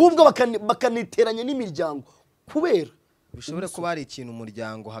ikindi, ahubwo bakaniteranya n'imiryango, kubera bishobore kuba hari ikintu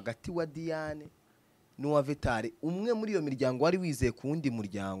umuryango hagati wa Diane n'uwa Vitali, umwe muri iyo miryango wari wizeye ku wundi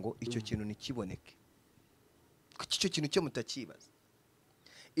muryango, icyo kintu nikiboneke. Kuko icyo kintu cyo mutakibaza,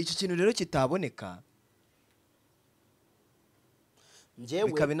 icyo kintu rero kitaboneka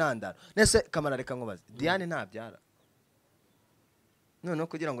bikaba intandaro. Nese Kamara reka nkubaze, Diane ntabyara, noneho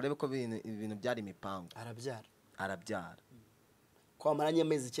kugira ngo urebe ko ibintu byari imipango, arabyara kwa maranye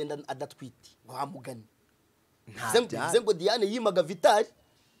amezi 9 adatwite ngo hamugani. Bivuze ngo Diane yimaga Vitali.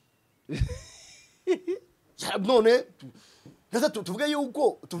 None tuvuge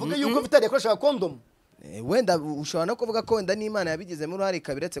yuko Vitali yakoreshaga condom. Wenda ushobora no kuvuga ko wenda n'Imana yabigizemo uruhare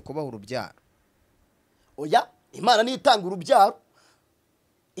ikabiretse kubaho urubyaro. Oya, Imana ni itanga urubyaro.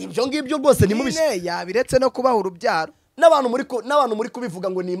 Ibyo ngibyo rwose ni mubishye, yabiretse no kubaho urubyaro. N'abantu muri kubivuga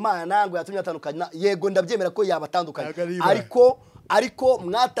ngo ni Imana ngo yatumye atandukana, yego ndabyemera ko yabatandukanye, ariko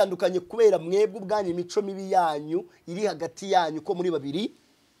mwatandukanye kubera mwebwe ubwanyu imico mibi yanyu iri hagati yanyu, ko muri babiri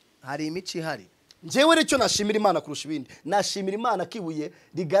hari imico ihari. Njewe rero cyo nashimira Imana kurusha ibindi, nashimira Imana kibuye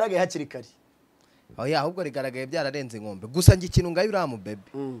rigaragaye hakiri kare. Oya, ahubwo rigaragaye byararenze inkombe. Gusa ngi ikintu ngayo uramu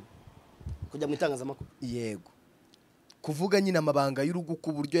bebe kujya mu itangazamakuru, yego kuvuga nyine amabanga y'urugo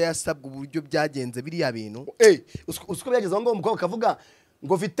ku buryo yasabwe, uburyo byagenze biriya bintu. Usko byageze aho ngo umukobwa akavuga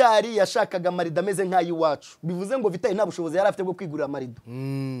ngo Vitali yashakaga amarido ameze nk'ay'iwacu. Bivuze ngo Vitali nta bushobozi yari afite bwo kwigurira amarido.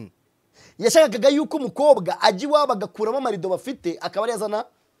 Yashakaga yuko umukobwa aji waba agakuramo amarido bafite akaba ari yazana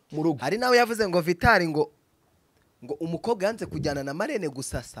mu rugo. Hari nawe yavuze ngo Vitali ngo umukobwa yanze kujyana na Marene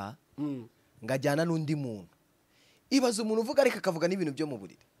gusasa, ngajyana n'undi muntu. Ibaza umuntu uvuga ariko akavuga n'ibintu byo mu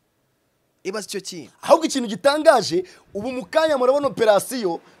buriri. Ibaza icyo kintu. Ahubwo ikintu gitangaje, ubu mukanya murabona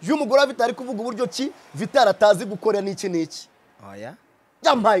operasiyo y'umugore wa Vitali kuvuga uburyo ki Vitali atazi gukora n'iki. Oya.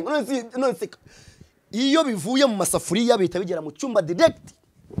 Yampaye none iyo bivuye mu masafuriya bita bigera mu cyumba direct.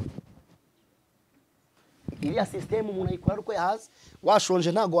 Iriya system umuntu ayikora uko yahaze,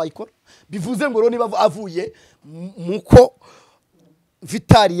 washonje ntago wayikora. Bivuze ngo rero niba avuye muko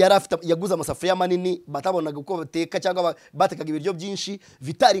Vitali yari afite yaguze amasafuriya manini batabonaga uko bateka cyangwa batekaga ibiryo byinshi.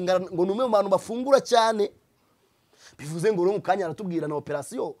 Vitali ngo numwe mu bantu bafungura cyane. Bivuze ngo rero mukanya aratubwira na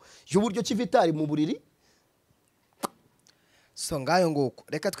operasiyo y'uburyo ki Vitali mu buriri. So ngayo nguko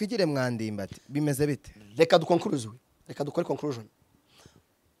reka twigire mwandimba ati bimeze bite, reka dukore conclusion.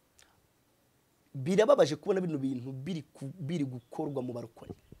 Birababaje kubona bino bintu biri gukorwa mu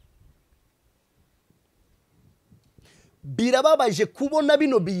barokore. Birababaje kubona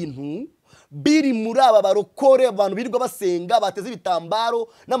bino bintu biri muri aba barokore, abantu birirwa basenga bateze ibitambaro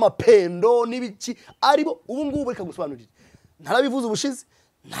n'amapendo n'ibiki, aribo ubu ngubu reka gusobanurira. Ntarabivuze ubushize,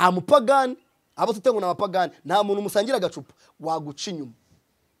 nta mupagani abo tutengo na mapagani, nta muntu musangira agacupa waguca inyuma.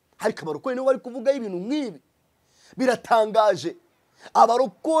 Ariko abarokore nibo bari kuvuga ibintu nk'ibi, biratangaje.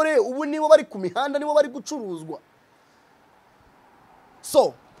 Abarokore ubu nibo bari ku mihanda, nibo bari gucuruzwa.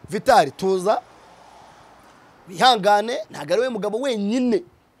 So Vitali tuza bihangane ntabwo ari we mugabo wenyine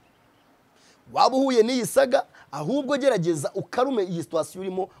waba uhuye n'iyi saga, ahubwo gerageza ukarume iyi situation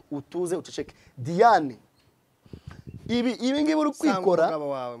urimo, utuze uceceke. Diane, ibi ngibi uri kwikora,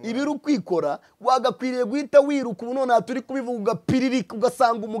 ibi uri kwikora wagakwiriye guhita wiruka, ubu none turi kubivuga ugapiririka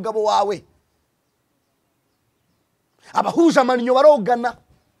ugasanga umugabo wawe abahuje amaninyo barogana.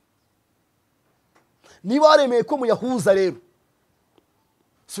 Niba waremeye ko muyahuza rero,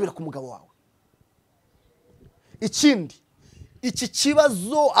 subira ku mugabo wawe. Ikindi, iki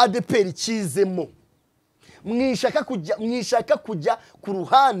kibazo ADPR kizemo, mwishaka kujya ku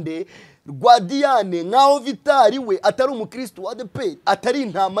ruhande rwa Diane nkaho Vitali we atari umukristo wa ADPR, atari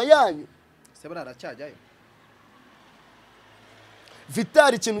intama yanyu. Se bararacyajyayo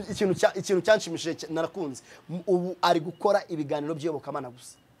Vitali ikintu cyanshimishije narakunze, ubu ari gukora ibiganiro by'iyobokamana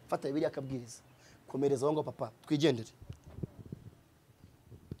gusa. Fata Bibiliya akabwiriza, komereza aho ngo papa twigendere.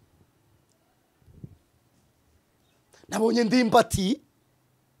 Nabonye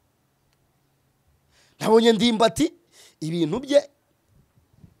ndimbati ibintu bye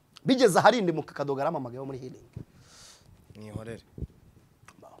bigeze aharinde mu kadogarama amagayo muri healing. Mwihorere.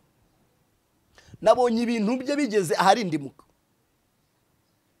 Nabonye ibintu bye bigeze aharinde muka.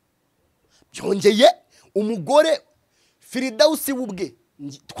 Byongeye umugore Firidausi wubwe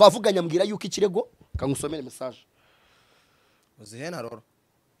twavuganye ambwira yuko ikirego kangusomere message. Uzihe na roro.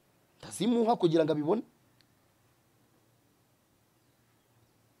 Tazimuha kugira ngo abibone.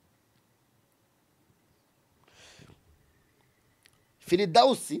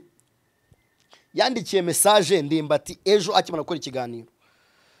 Firidausi yandikiye message ndimbati ejo akimana gukora ikiganiro,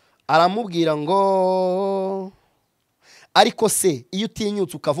 aramubwira ngo ariko se iyo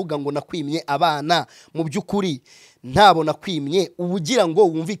utinyutse ukavuga ngo nakwimye abana, mu by'ukuri ntabo nakwimye, ubugira ngo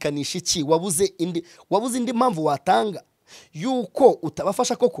wumvikanisha iki? Wabuze indi mpamvu watanga yuko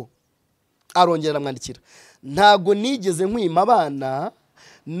utabafasha koko? Arongera amwandikira, ntago nigeze nkwima abana,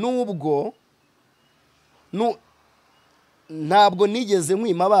 ntabwo nigeze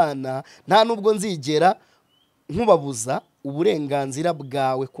nkwima abana, nta nubwo nzigera nkubabuza uburenganzira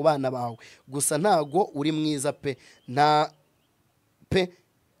bwawe ku bana bawe, gusa ntago uri mwiza pe,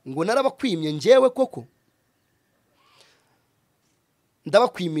 ngo narabakwimye njyewe koko?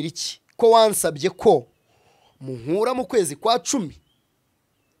 Ndabakwimira iki ko wansabye ko muhura mu kwezi kwa 10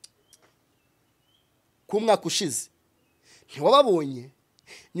 k'umwaka ushize? Ntiwababonye?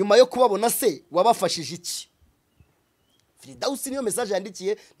 Nyuma yo kubabona se wabafashije iki? Firidausi niyo message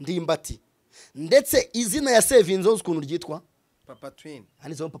yandikiye ndimbati, ndetse izina ya sevinzo ukuntu ryitwa Papa Twin.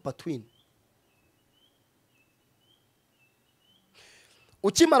 Handitseho Papa Twin.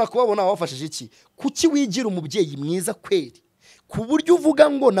 Ukimara kubabona wabafashije iki? Kuki wigira umubyeyi mwiza kweri ku buryo uvuga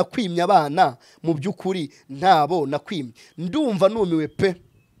ngo nakwimye abana, mu by'ukuri ntabo nakwimye? Ndumva numiwe pe.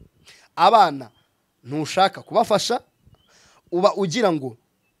 Abana ntushaka kubafasha, uba ugira ngo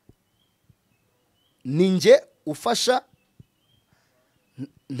ninjye ufasha,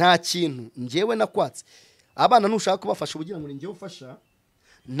 nta kintu njyewe nakwatse. Abana ntushaka kubafasha ubugira ngo ninjye ufasha,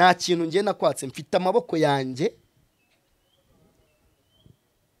 nta kintu njye nakwatse, mfite amaboko yanjye,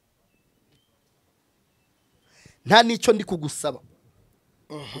 nta nicyo ndi kugusaba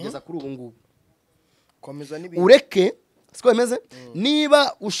kugeza kuri ubu ngubu. Komeza n'ibindi. Ureke siko bimeze.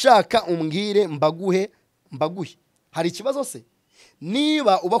 Niba ushaka umbwire mbaguhe. Hari ikibazo se?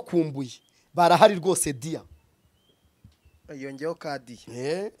 Niba ubakumbuye barahari rwose dia. Yongeho kadi.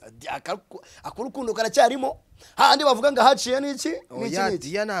 Akurukundo karacyarimo. Handi bavuga ngo haciye n'iki? Oya,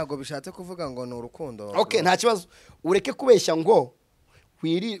 dia ntago bishatse kuvuga ngo ni urukundo. Okay, nta kibazo. Ureke kubeshya ngo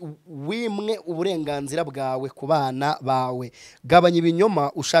wimwe uburenganzira bwawe ku bana bawe. Gabanya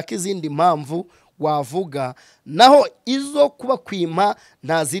ibinyoma, ushaka izindi mpamvu wavuga, naho izo kuba kwima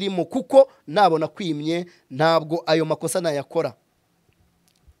ntazirimo, kuko nabona kwimye ntabwo ayo makosa nayakora.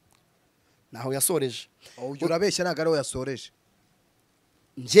 Naho yasoreje. Uyu urabeshya ntago ari we yasoreje.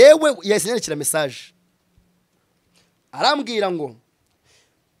 Njyewe yasinyandikira message, arambwira ngo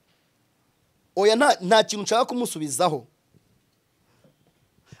oya nta kintu nshaka kumusubizaho,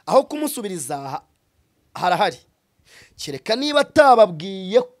 aho kumusubiriza harahari, kereka niba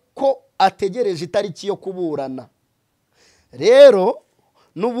atababwiye ko ategereje itariki yo kuburana. Rero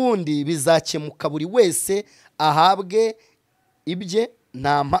nubundi bizakemuka, buri wese ahabwe ibye,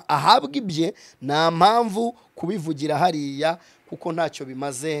 nta mpamvu kubivugira hariya kuko ntacyo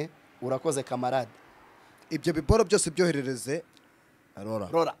bimaze. Urakoze kamarade. Ibyo biboro byose byoherereze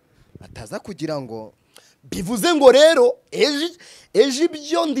Rora ataza kugira ngo bivuze ngo rero ejo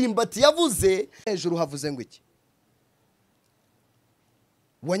ibyo ndimbati yavuze hejuru havuze ngo iki?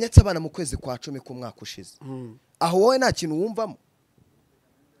 Wanyatse abana mu kwezi kwa 10 k'umwaka ushize. Aho wowe nta kintu wumvamo?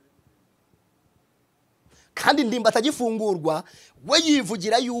 kandi ndimbati agifungurwa we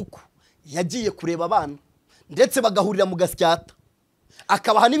yivugira yuko yagiye kureba abana ndetse bagahurira mu gasyata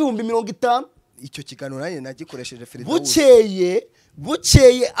akabaha n'ibihumbi 50. icyo kiganiro nanjye nagikoresheje Frida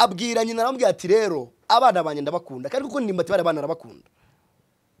bukeye abwira nyina arambwira ati rero abana banje ndabakunda kandi kuko ndimbati bari abana arabakunda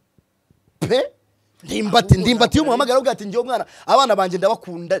pe ndimbati y'umuhamagara ubwo ati njye mwana abana banje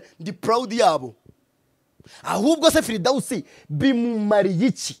ndabakunda ndi proud yabo. Ahubwo se Firidausi bimumariye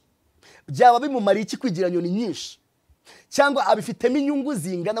iki? Byaba bimumariye iki kwigira nyoni nyinshi? Cyangwa abifitemo inyungu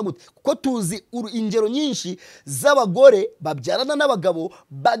zingana gute? Kuko tuzi ingero nyinshi z'abagore babyarana n'abagabo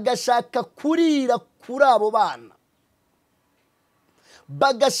bagashaka kurira kuri abo bana,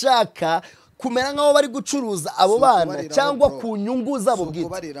 bagashaka kumera nkaho bari gucuruza abo bana cyangwa ku nyungu zabo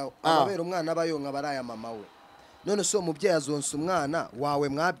bwite. Ababera umwana bayonka baraya mama we. None so umubyeyi azonsa umwana wawe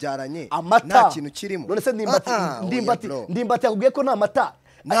mwabyaranye nta kintu kirimo. None se ndimbati yakubwiye ko nta mata.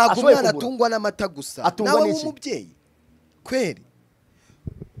 Ntabwo umwana atungwa n'amata gusa. Nawe umubyeyi kweri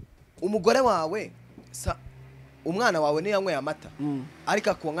umugore wawe umwana wawe niyanyweye amata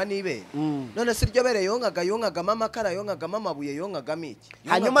ariko akonka n'ibere. None se iryo bere yongagamo amakara yongagamo amabuye yongagamo iki?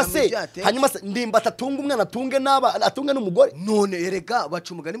 Hanyuma se ndimbati atunga umwana atunge n'umugore. None erega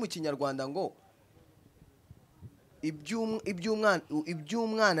baca umugani mu Kinyarwanda ngo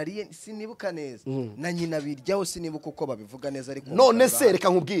iby'umwana ariye sinibuka neza na nyina biryaho sinibuka uko babivuga neza ariko none se reka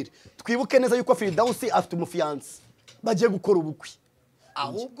nkubwire twibuke neza yuko Firidausi afite umufiance bagiye gukora ubukwe.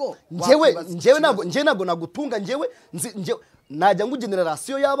 Ahubwo njyewe ntabwo nagutunga njyewe najya ngugenera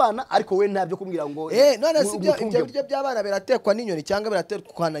rasiyo y'abana ariko we ntabyo kumbwira ngo none si ibyo biryo by'abana biratekwa n'inyoni cyangwa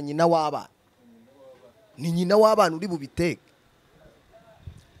biratekwa na nyina w'abana. Ni nyina w'abana uri bubiteke.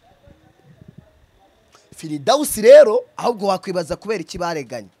 Firidausi rero ahubwo wakwibaza kubera iki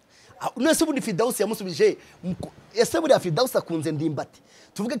bareganye. None se ubundi Firidausi yamusubije ese buriya Firidausi akunze ndimbati?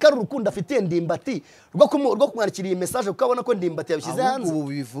 Tuvuge ko ari urukundo afitiye ndimbati rwo kumwandikira iyi message kuko abona ko ndimbati yabishyize hanze. Ubu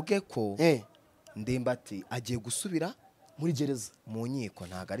bivuge ko ndimbati agiye gusubira muri gereza, mu nkiko.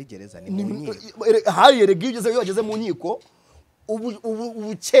 Ntago ari gereza, ni mu nkiko. Hari yerega iyo wageze mu nkiko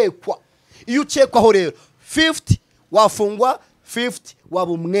ubukekwa. Iyo ukekwaho rero 50 wafungwa, 50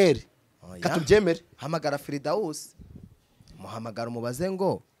 waba umwere. Katubyemere. Hamagara Firidausi muhamagara umubaze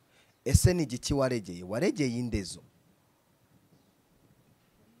ngo ese ni igiki waregeye indezo?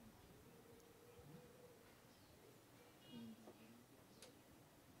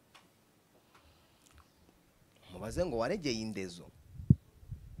 Mubaze ngo waregeye indezo.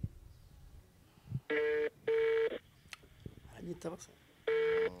 Anyita basa.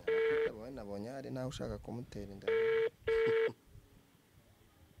 Nabonye ari nawe ushaka kumutera inda.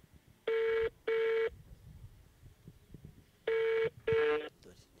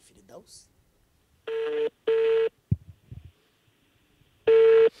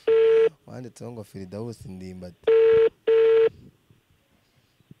 Wanditseho ngo Firidausi ndimbati.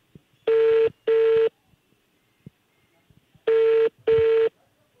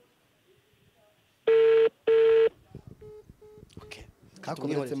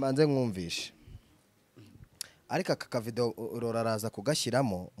 Kakometse manze nkumvishe. Ariko aka video uraraza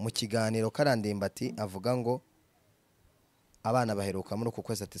kugashyiramo mu kiganiro karandimbati avuga ngo abana baheruka muri uku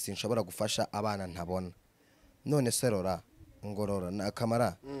kwezi ati sinshobora gufasha abana ntabona. None se rora ngorora na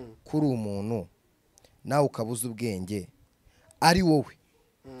kamara kuri umuntu nawe ukabuza ubwenge ari wowe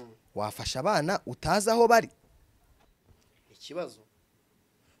wafasha abana utazi aho bari. Ikibazo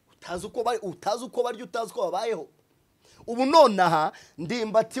utazi uko bari, utazi uko babayeho. Ubu nonaha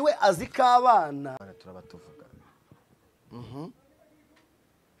ndimbati we azi ko abana turabatuvuga.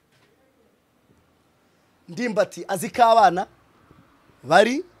 Ndimbati azi ko abana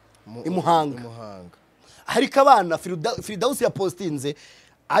bari imuhanga. Ariko abana Firidausi yapostinze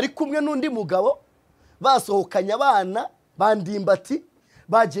ari kumwe n'undi mugabo basohokanye abana bandimbati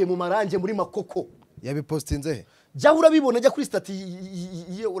bagiye mu marange muri Makoko. Yabipostinze he? Jya urabibona, jya kuri stati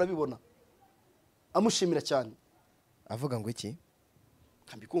ye urabibona. Amushimira cyane. Avuga ngo iki?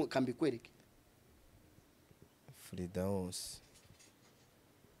 Kambi kwereke. Firidausi.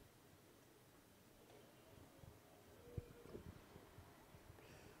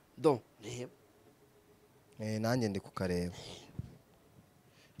 Reba. Nanjye ndi kukareba.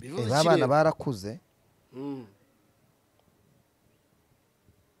 Abana barakuze.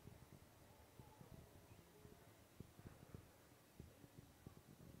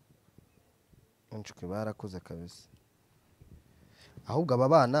 Unshwe barakuze kabisa. Ahubwo aba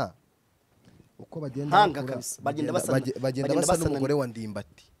bana uko bagenda basa n'umugore wa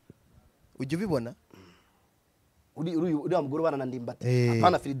ndimbati. Ujye ubibona? Uri amugore bana na ndimbati.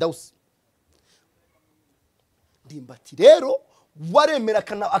 Apana Firidausi. Ndimbati rero waremera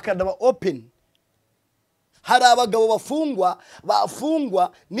akadaba open hari abagabo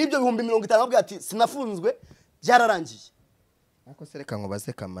bafungwa n'ibyo 50,000 bavuga ati sinafunzwe byararangiye. Ako sereka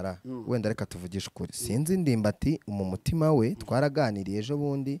nkubaze Kamara wenda reka tuvugisha ukuri sinzi Ndimbati mu mutima we twaraganiriye ejo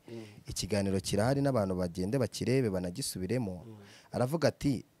bundi ikiganiro kirahari n'abantu bagende bakirebe banagisubiremo aravuga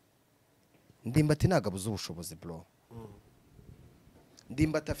ati Ndimbati nagabuze ubushobozi bro.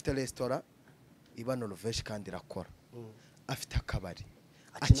 Ndimbati afite restaurant iba Norvège kandi irakora afite akabari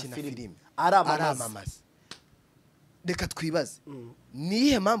akina filime aramamaza. Reka twibaze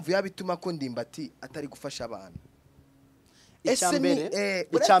nihe mpamvu yabituma ko Ndimbati atari gufasha abantu?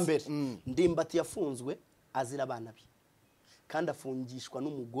 Icyambere Ndimbati yafunzwe azira abana be kandi afungishwa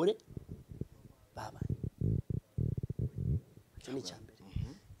n'umugore babanye. Icyo ni icyambere.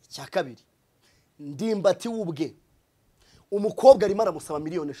 Icya kabiri Ndimbati wubwe umukobwa arimo aramusaba 5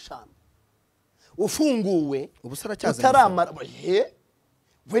 miliyoni ufunguwe ubusara cyaza utaramara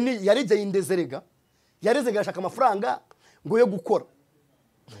we ni yarijye indezerega yareze gashaka amafaranga ngo yo gukora.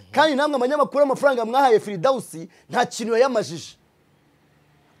 Kandi namwe abanyamakuru amafaranga mwahaye Firdausi nta kintu yayamajije.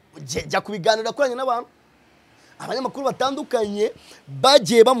 Jya kubiganira kuranye n'abantu abanyamakuru batandukanye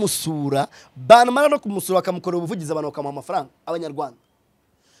bagiye bamusura banamara no kumusura bakamukorera ubuvugizi abantu bakamuha amafaranga abanyarwanda.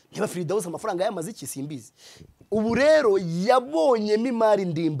 Niba Firdausi amafaranga yamaze iki simbizi. Ubu rero yabonyemo imari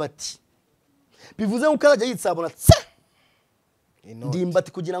Ndimbati bivuze ngo karajya yitsabona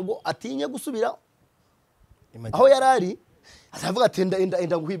Ndimbati kugira ngo atinye gusubira aho yarari azavuga ati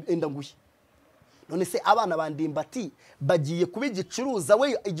enda nguye. None se abana ba Ndimbati bagiye kuba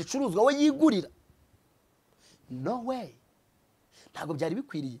igicuruzwa we yigurira? No way. Ntago byari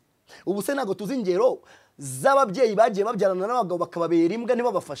bikwiriye. Ubu se ntago tuzi ingero z'ababyeyi bagiye babyarana n'abagabo bakababera imbwa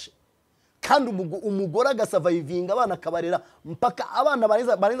ntibabafashe, kandi umugore agasavayivinga abana akabarera mpaka abana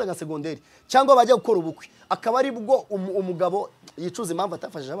barenza nka segonderi cyangwa bajya gukora ubukwe akaba ari bwo umugabo yicuza impamvu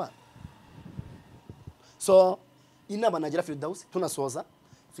atafashije abana. So inama nagira Firdausi tunasoza,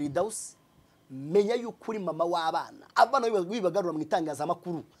 Firdausi menya y'ukuri mama w'abana abana wibagarura mu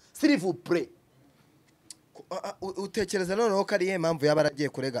itangazamakuru s'il vous plaît. Utekereza noneho ko ari ye mpamvu yabaragiye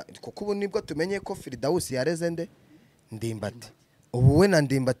kurega kuko ubu nibwo tumenye ko Firdausi yareze nde Ndimbati. Ubu we na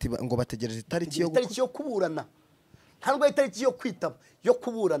Ndimbati ngo bategereje itariki yo kuburana, ntabwo itariki yo kwitaba yo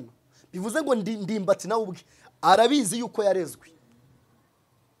kuburana. Bivuze ngo Ndimbati nawe ubwe arabizi yuko yarezwe.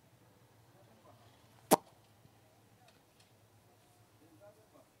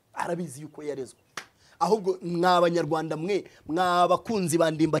 Arabizi yuko yarezwe. Ahubwo mw'abanyarwanda mwe mw'abakunzi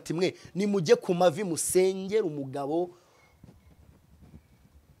ba Ndimbati mwe ni mujye ku mavi musengera umugabo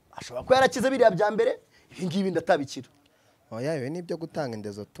ashobora ko yarakize biriya bya mbere ibi ngibi ndatabikira. Oya yewe nibyo gutanga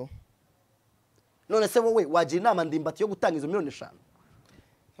indezo to. None se wowe wagira inama Ndimbati yo gutanga izo 5 miliyoni?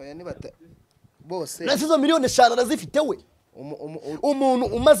 Oya nibata bose nase izo 5 miliyoni arazifite we. Umuntu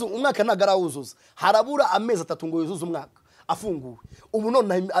umaze umwaka nagarawuzuza harabura amezi 3 ngo yuzuze umwaka afunguwe. Ubu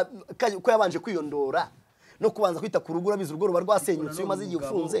none ko yabanje kwiyondora no kubanza kwita ku rugo urabizi urugo ruba rwasenyutse umaze igihe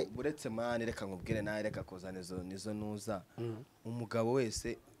ufunze. Buretse mani reka nkubwire nawe reka kozana nizo nuza umugabo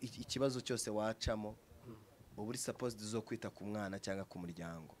wese ikibazo cyose wacamo uburi supposed zo kwita ku mwana cyangwa ku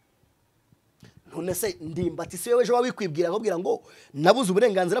muryango. None se Ndimbati se weje wabikwibwira akubwira ngo nabuze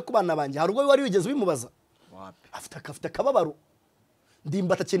uburenganzira ku bana banjye hari ubwo wari wigeze ubimubaza? Wapi afite akababaro.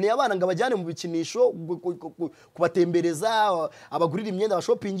 Ndimbati akeneye abana ngo abajyane mu bikinisho kubatembereza abagurira imyenda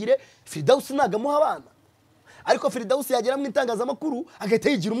bashopingire. Firdausi nagamuha abana, ariko Firdausi yagera mu itangazamakuru agahita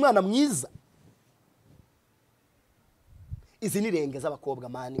yigira umwana mwiza. Izi ni renge z'abakobwa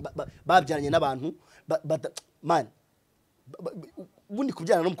mani babyaranye n'abantu mani ubundi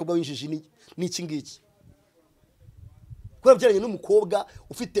kubyarana n'umukobwa w'injiji ni iki ngiki. Kuba byaranye n'umukobwa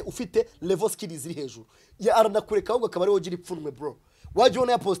ufite level skills ziri hejuru ya aranakureka ahubwo akaba ari wogira ipfunwe bro. Waje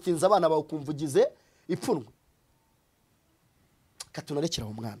ubona yapostinze abana bawukumvugize ipfunwe. Katunarekera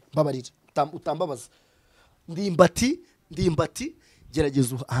mu mwana babarira utambabaza. Ndimbati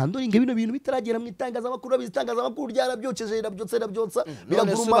gerageza ahandoringa bino bintu bitaragera mu itangazamakuru bizitangazamakuru ryarabyoceje irabyotsa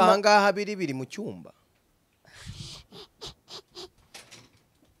biraguruma ahangaha biri mu cyumba.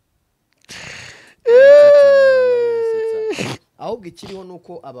 Ahubwo ikiriho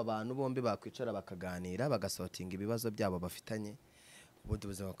nuko aba bantu bombi bakwicara bakaganira bagasotinga ibibazo byabo bafitanye ubundi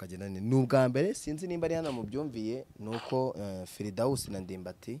buzima bakagenda n'ubwa mbere. Sinzi nimba ari hano mu byumviye nuko Firdausi na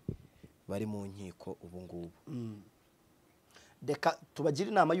Ndimbati bari mu nkiko ubu ngubu. Deka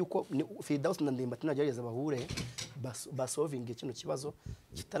tubagira inama yuko Firdausi na Ndimbati nagerageza bahure basolvinge kino kibazo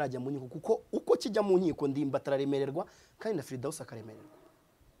kitarajya mu nkiko kuko uko kijya mu nkiko Ndimbati araremererwa kandi na Firdausi akaremererwa.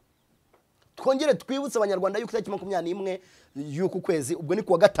 Twongere twibutse abanyarwanda yuko itariki 21 y'uku kwezi ubwo ni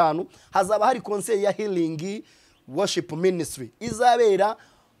kuwa gatanu hazaba hari concert ya Healing Worship Ministry izabera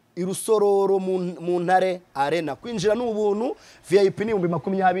irusororo mu ntare arena. Kwinjira n'ubuntu, VIP ni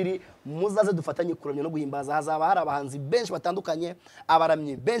 2020. Muzaze dufatanye kuramya no guhimbaza. Hazaba hari abahanzi benshi batandukanye,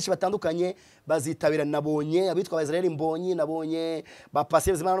 abaramyi benshi batandukanye bazitabira. Nabonye abitwa Israel Mbonyi, nabonye ba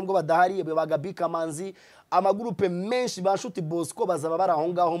Plaisir Zimana nubwo badahari, ba Gabi Kamanzi, amagurupe menshi ba Nshuti Bosco bazaba bari aho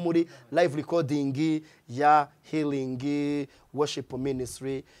ngaho muri live recording ya Healing Worship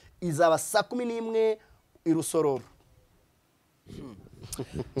Ministry. Izaba saa 11 irusororo.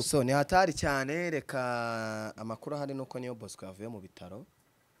 So ni hatari cyane. Reka amakuru hari nuko niyo Bosco yavuye mu bitaro.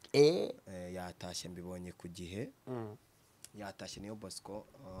 Yatashye mbibonye ku gihe. Yatashye niyo Bosco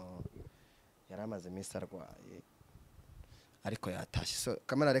yaramaze iminsi arwaye ariko yatashye. So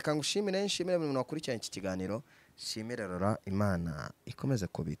kamera reka ngushimire, nshimire buri muntu wakurikiranye iki kiganiro. Shimire Rora, Imana ikomeze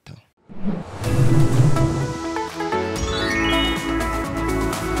kubitaho.